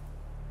come!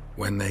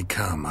 When they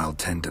come, I'll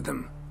tend to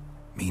them.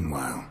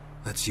 Meanwhile,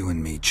 let's you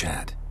and me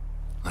chat.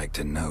 Like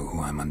to know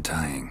who I'm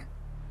untying.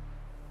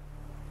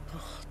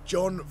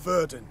 John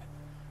Verdon.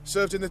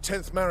 Served in the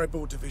 10th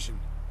Maribor Division.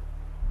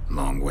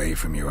 Long way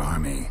from your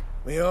army.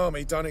 The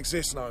army don't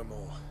exist no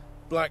more.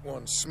 Black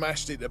Ones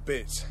smashed it to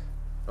bits.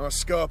 I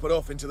scarpered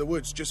off into the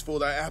woods just before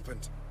that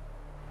happened.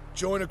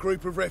 Joined a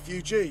group of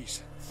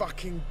refugees.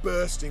 Fucking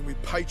bursting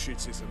with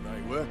patriotism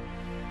they were.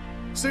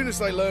 Soon as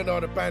they learned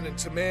I'd abandoned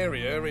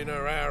Temeria in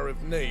her hour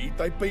of need,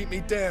 they beat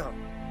me down.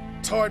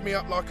 Tied me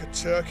up like a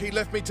turkey,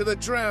 left me to the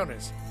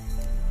drowners.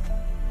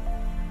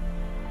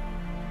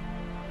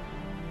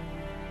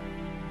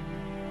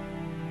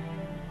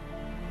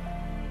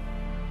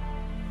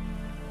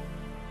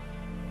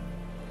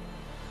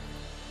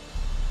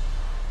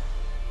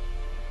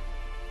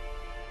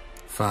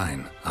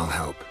 Fine, I'll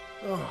help.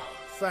 Oh,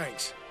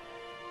 thanks.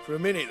 For a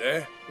minute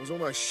there, I was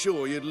almost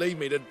sure you'd leave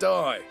me to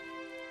die.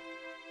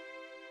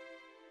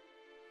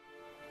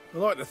 I'd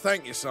like to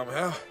thank you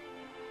somehow,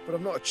 but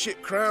I've not a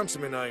chip crown to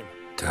my name.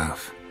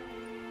 Tough.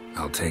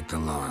 I'll take the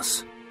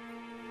loss.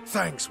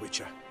 Thanks,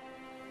 Witcher.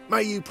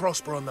 May you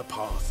prosper on the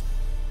path.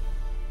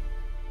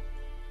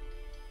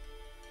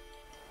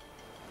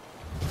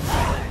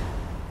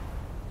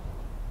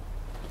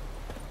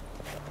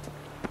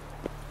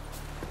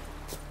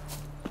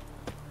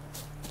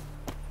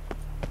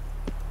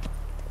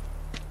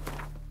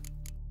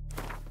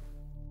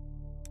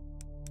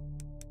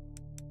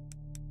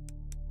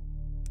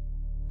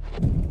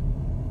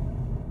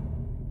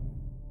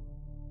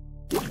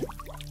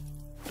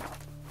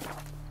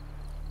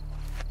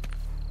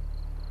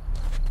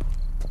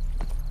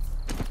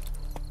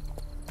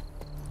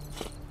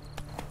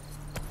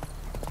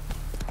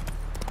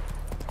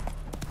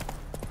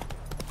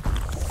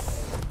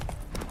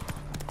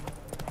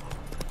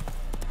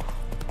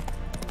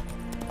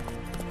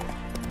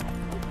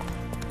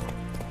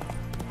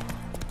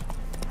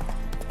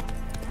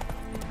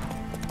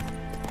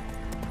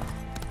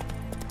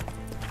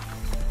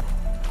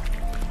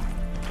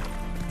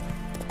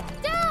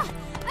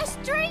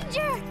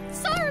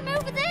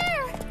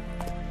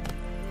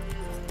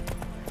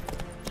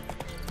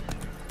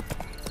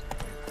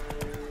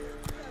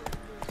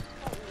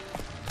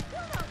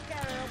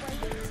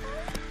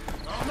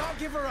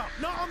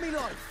 on me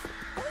life.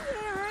 We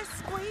hear her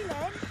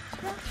squealing.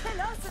 They'll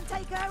kill us and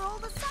take her all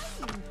the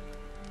same.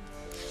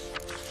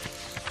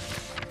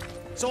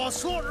 So I'll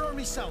slaughter her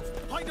myself.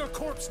 Hide her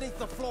corpse neath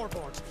the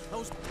floorboards.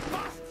 Those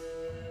bastards.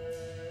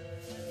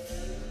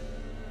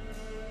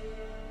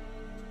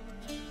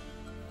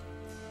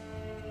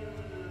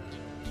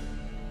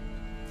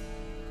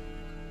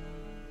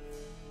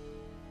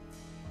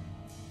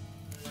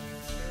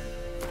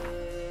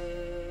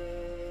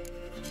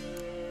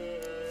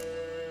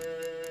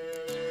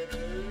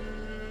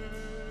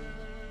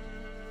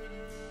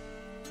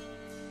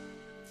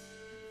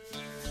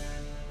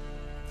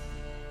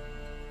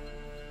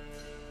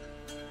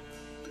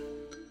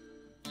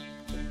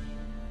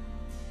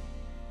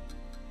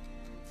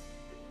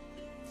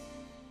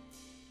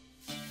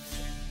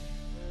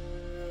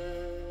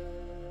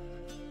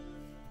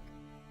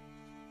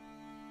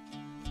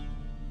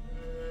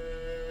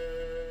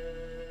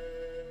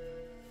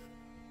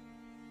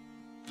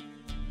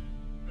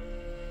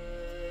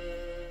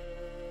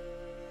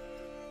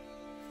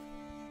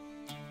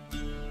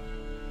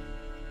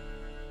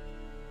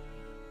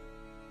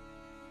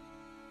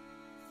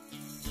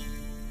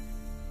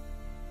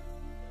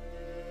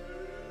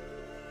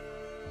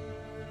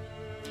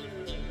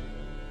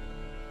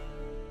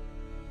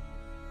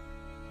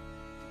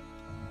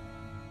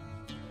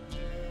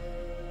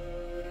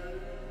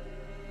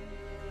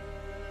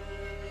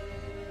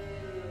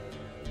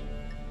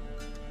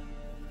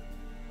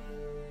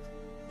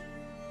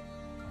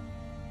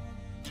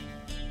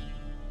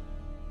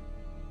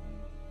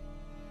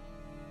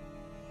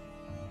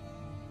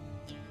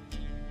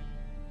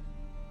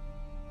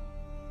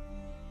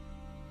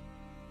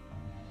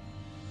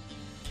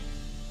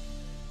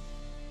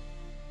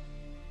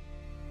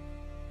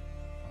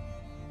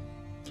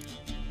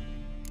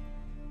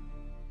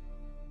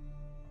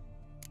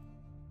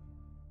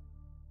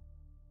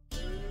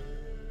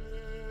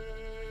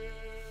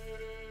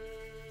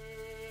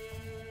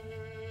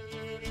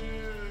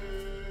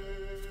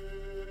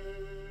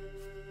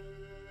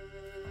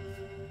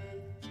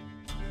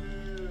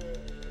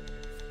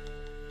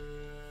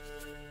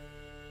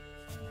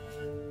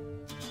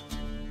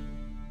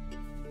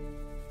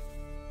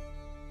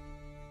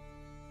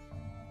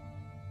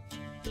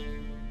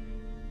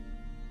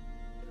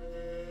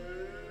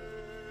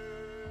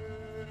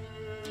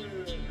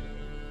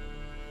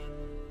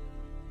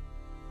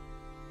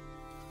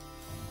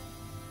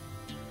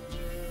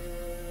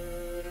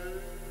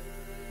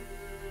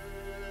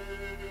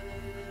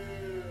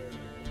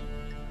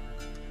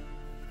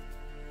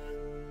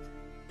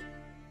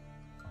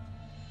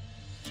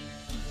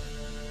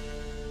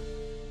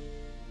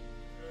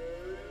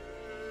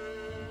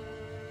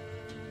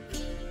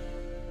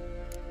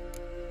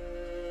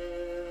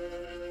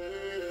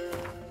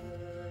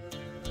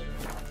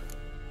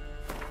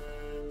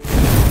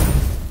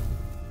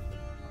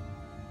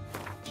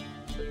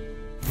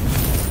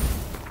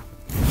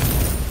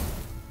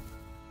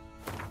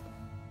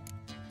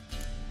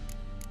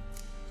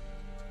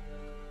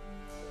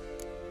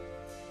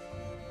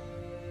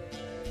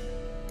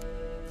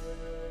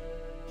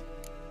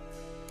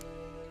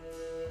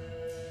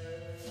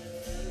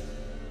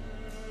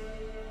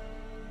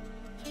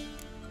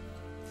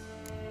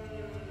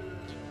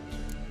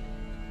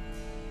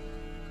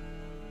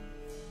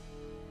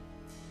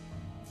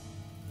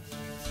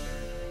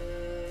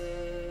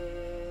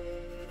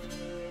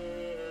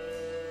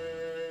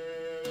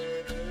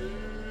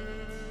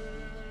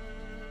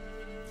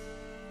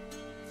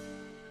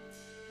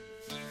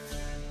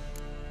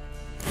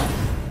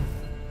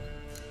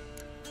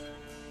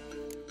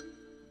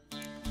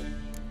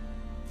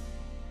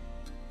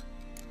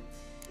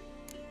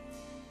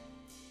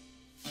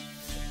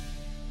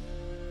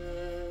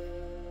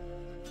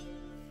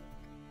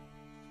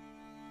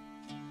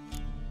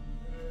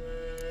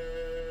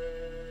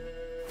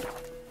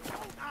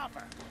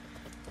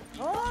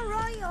 All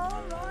right.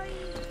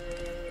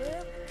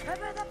 We'll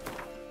cover the...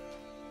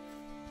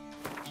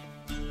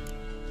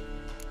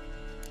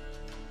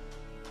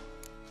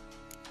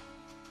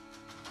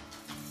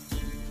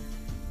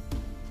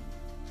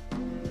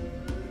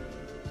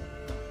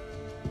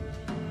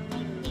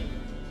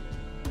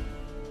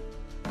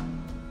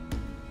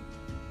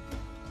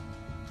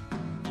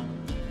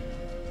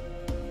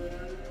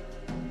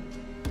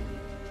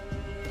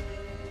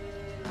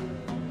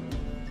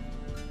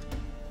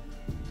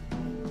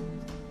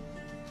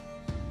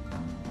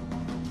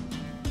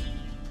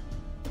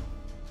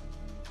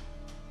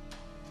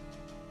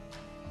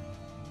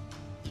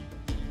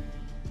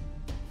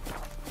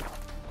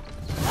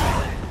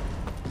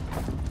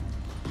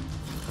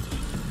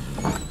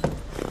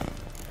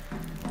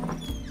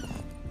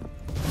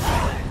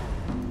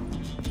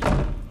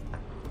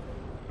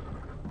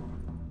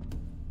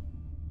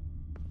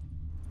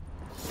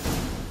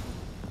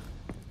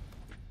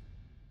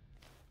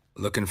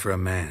 Looking for a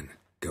man.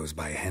 Goes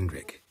by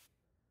Hendrik.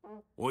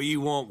 What do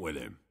you want with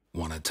him?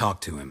 Want to talk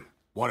to him.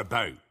 What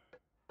about?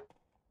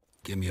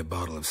 Give me a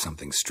bottle of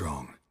something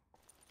strong.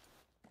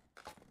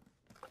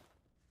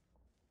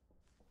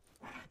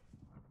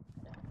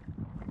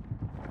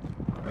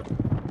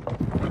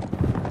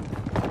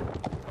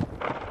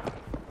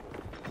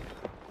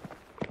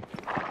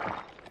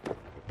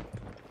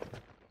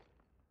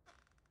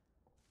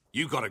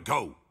 You gotta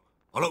go.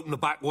 I'll open the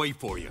back way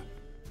for you.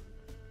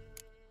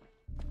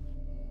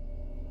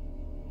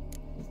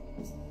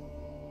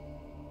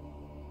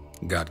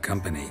 Got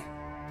company.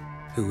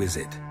 Who is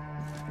it?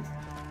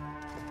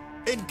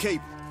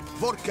 Innkeep,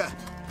 vodka.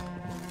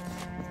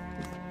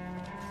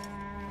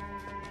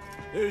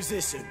 Who's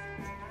this in?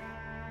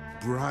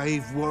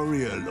 Brave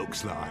warrior,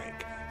 looks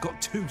like.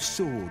 Got 2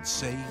 swords,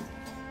 see?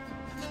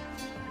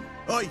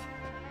 Oi,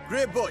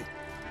 great boy.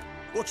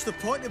 What's the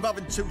point of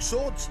having 2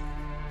 swords?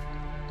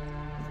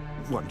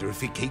 Wonder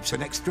if he keeps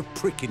an extra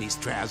prick in his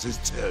trousers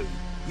too.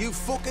 You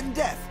fucking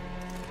deaf?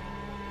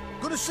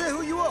 Gonna say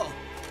who you are?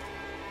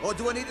 Or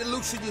do I need to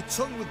loosen your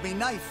tongue with me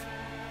knife?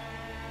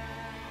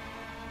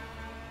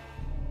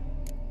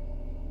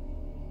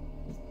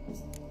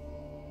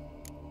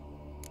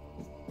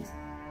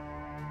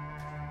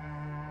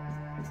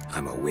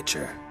 I'm a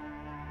witcher.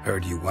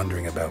 Heard you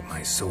wondering about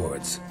my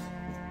swords.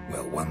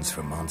 Well, one's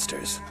for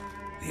monsters,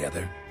 the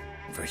other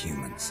for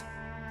humans.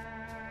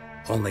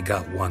 Only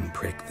got 1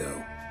 prick,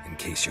 though, in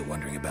case you're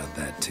wondering about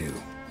that, too.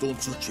 Don't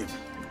touch him.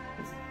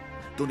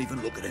 Don't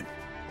even look at him.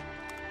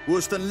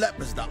 Worse than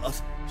lepers, that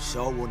lot.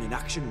 Saw one in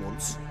action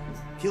once.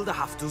 Killed a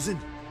half-dozen.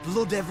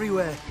 Blood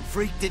everywhere.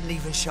 Freak didn't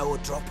even show a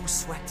drop of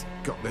sweat.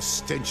 Got the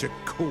stench of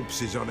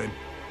corpses on him.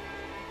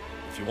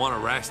 If you want a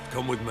rest,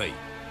 come with me.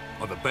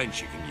 I've a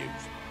bench you can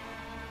use.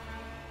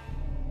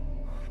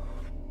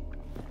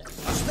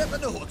 I step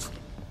in the hut,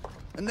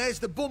 and there's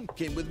the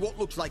bumpkin with what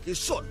looks like his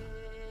son.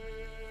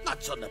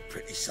 That's on the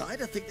pretty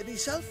side, I think to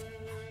myself.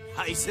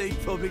 I see,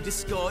 probably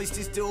disguised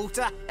his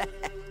daughter.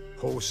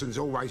 Horsons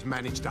always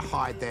manage to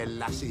hide their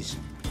lasses.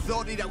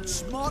 Thought he'd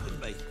outsmarted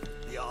me,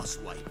 the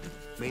arsewipe.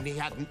 Mean he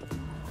hadn't.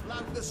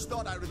 Blagged the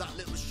snot out of that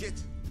little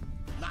shit.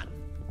 Lad,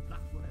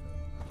 that's whatever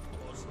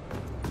it was.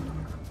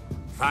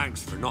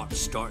 Thanks for not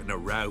starting a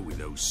row with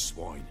those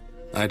swine.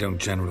 I don't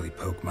generally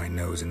poke my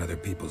nose in other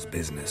people's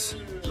business.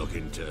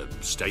 Looking to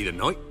stay the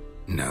night?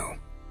 No.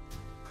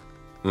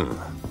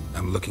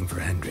 I'm looking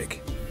for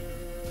Hendrik.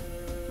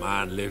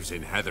 Man lives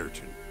in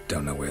Heatherton.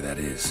 Don't know where that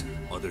is.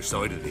 Other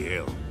side of the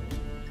hill.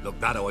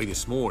 Looked that away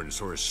this morning,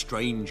 saw a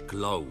strange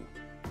glow.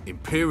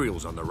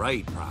 Imperials on the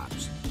raid,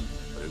 perhaps.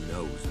 But who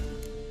knows?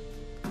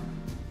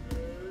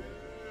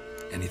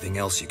 Anything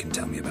else you can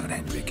tell me about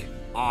Hendrik?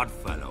 Odd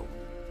fellow.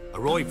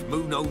 Arrived from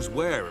who knows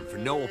where and for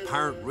no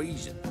apparent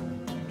reason.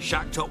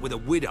 Shacked up with a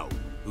widow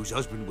whose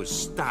husband was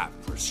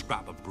stabbed for a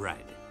scrap of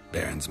bread.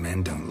 Baron's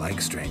men don't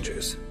like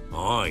strangers.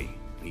 Aye,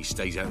 and he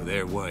stays out of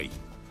their way.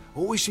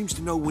 Always seems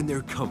to know when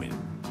they're coming.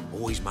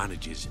 Always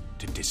manages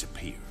to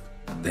disappear.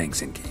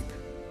 Thanks, Innkeep.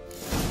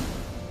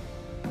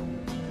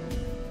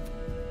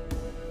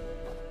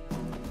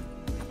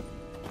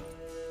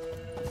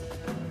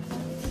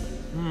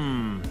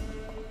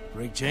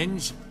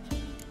 Greetings.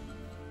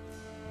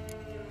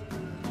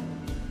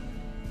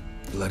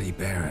 Bloody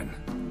Baron.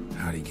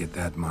 How'd he get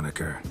that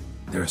moniker?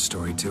 There a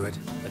story to it?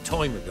 A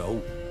time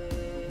ago,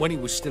 when he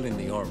was still in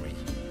the army,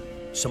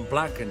 some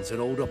Blackens had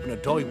holed up in a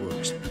dye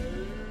works.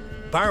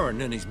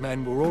 Baron and his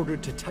men were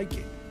ordered to take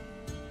it.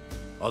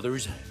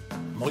 Others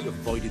might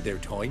have bided their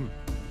time,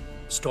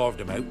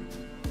 starved him out.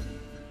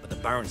 But the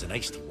Baron's an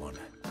hasty one.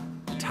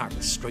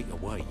 Attacked straight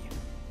away.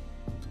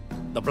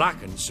 The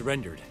Blackens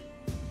surrendered.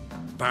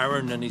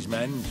 Baron and his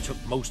men took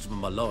most of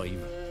them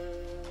alive.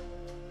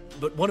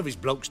 But one of his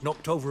blokes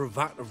knocked over a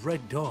vat of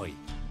red dye.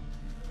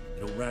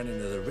 It all ran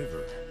into the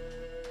river.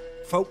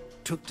 Folk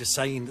took to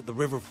saying that the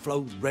river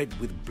flowed red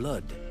with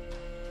blood.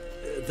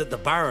 That the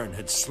Baron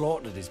had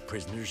slaughtered his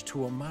prisoners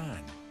to a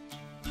man.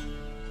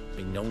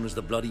 Been known as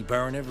the Bloody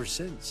Baron ever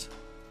since.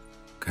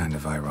 Kind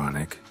of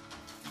ironic.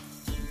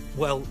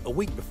 Well, a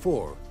week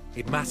before,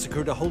 he'd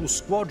massacred a whole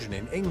squadron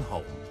in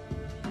Ingholm.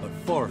 But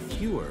far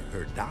fewer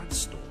heard that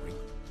story.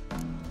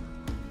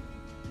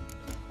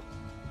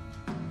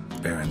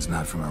 Baron's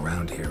not from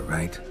around here,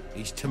 right?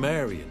 He's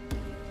Temerian,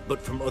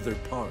 but from other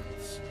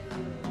parts.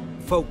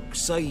 Folk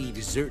say he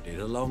deserted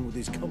along with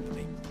his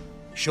company.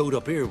 Showed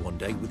up here one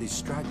day with his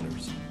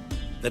stragglers.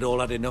 They'd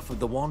all had enough of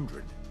the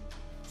wandering.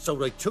 So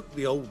they took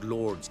the old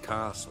lord's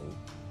castle,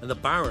 and the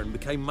Baron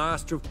became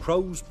master of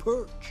Crow's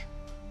Perch.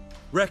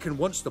 Reckon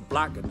once the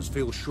Blackens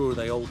feel sure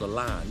they hold the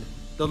land,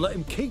 they'll let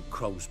him keep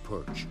Crow's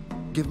Perch.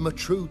 Give him a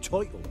true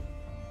title.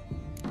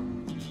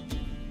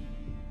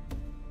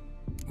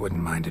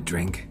 Wouldn't mind a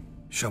drink?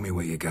 Show me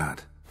what you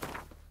got.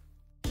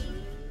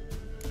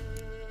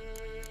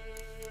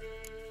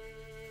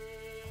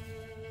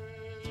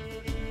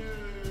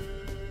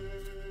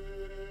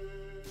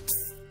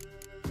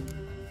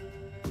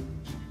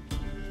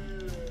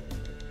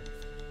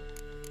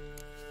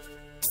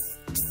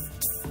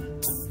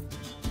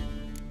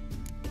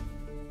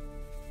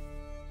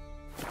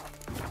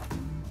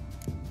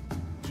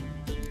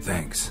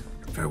 Thanks.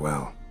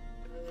 Farewell.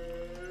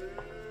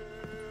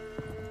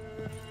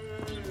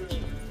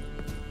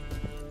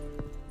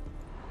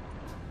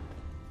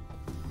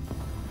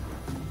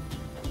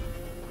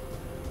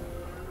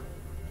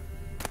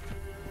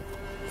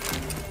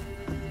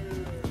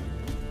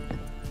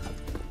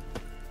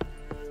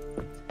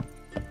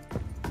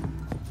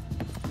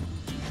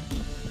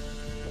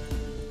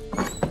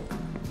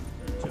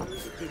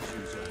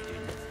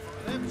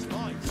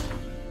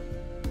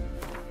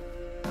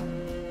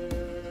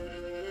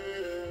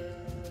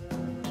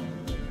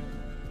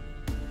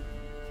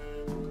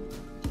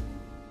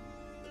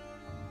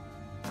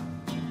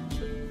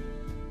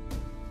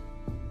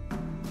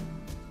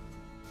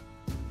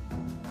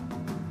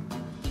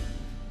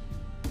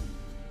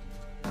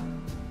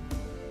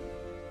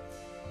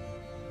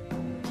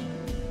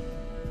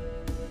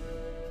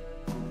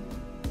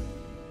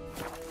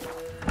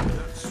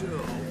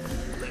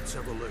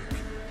 Let's have a look.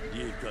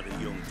 You've got a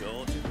young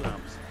daughter,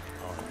 Gramps.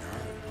 Oh,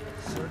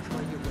 no. Search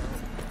where you will.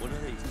 One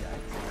of these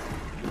days,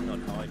 you'll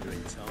not hide her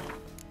in time.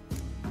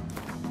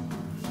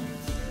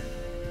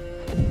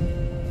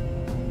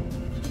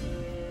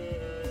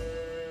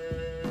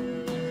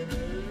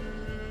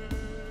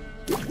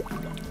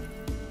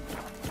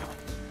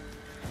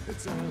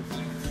 It's all.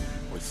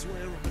 I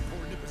swear on the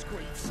poor nipper's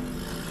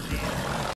graves.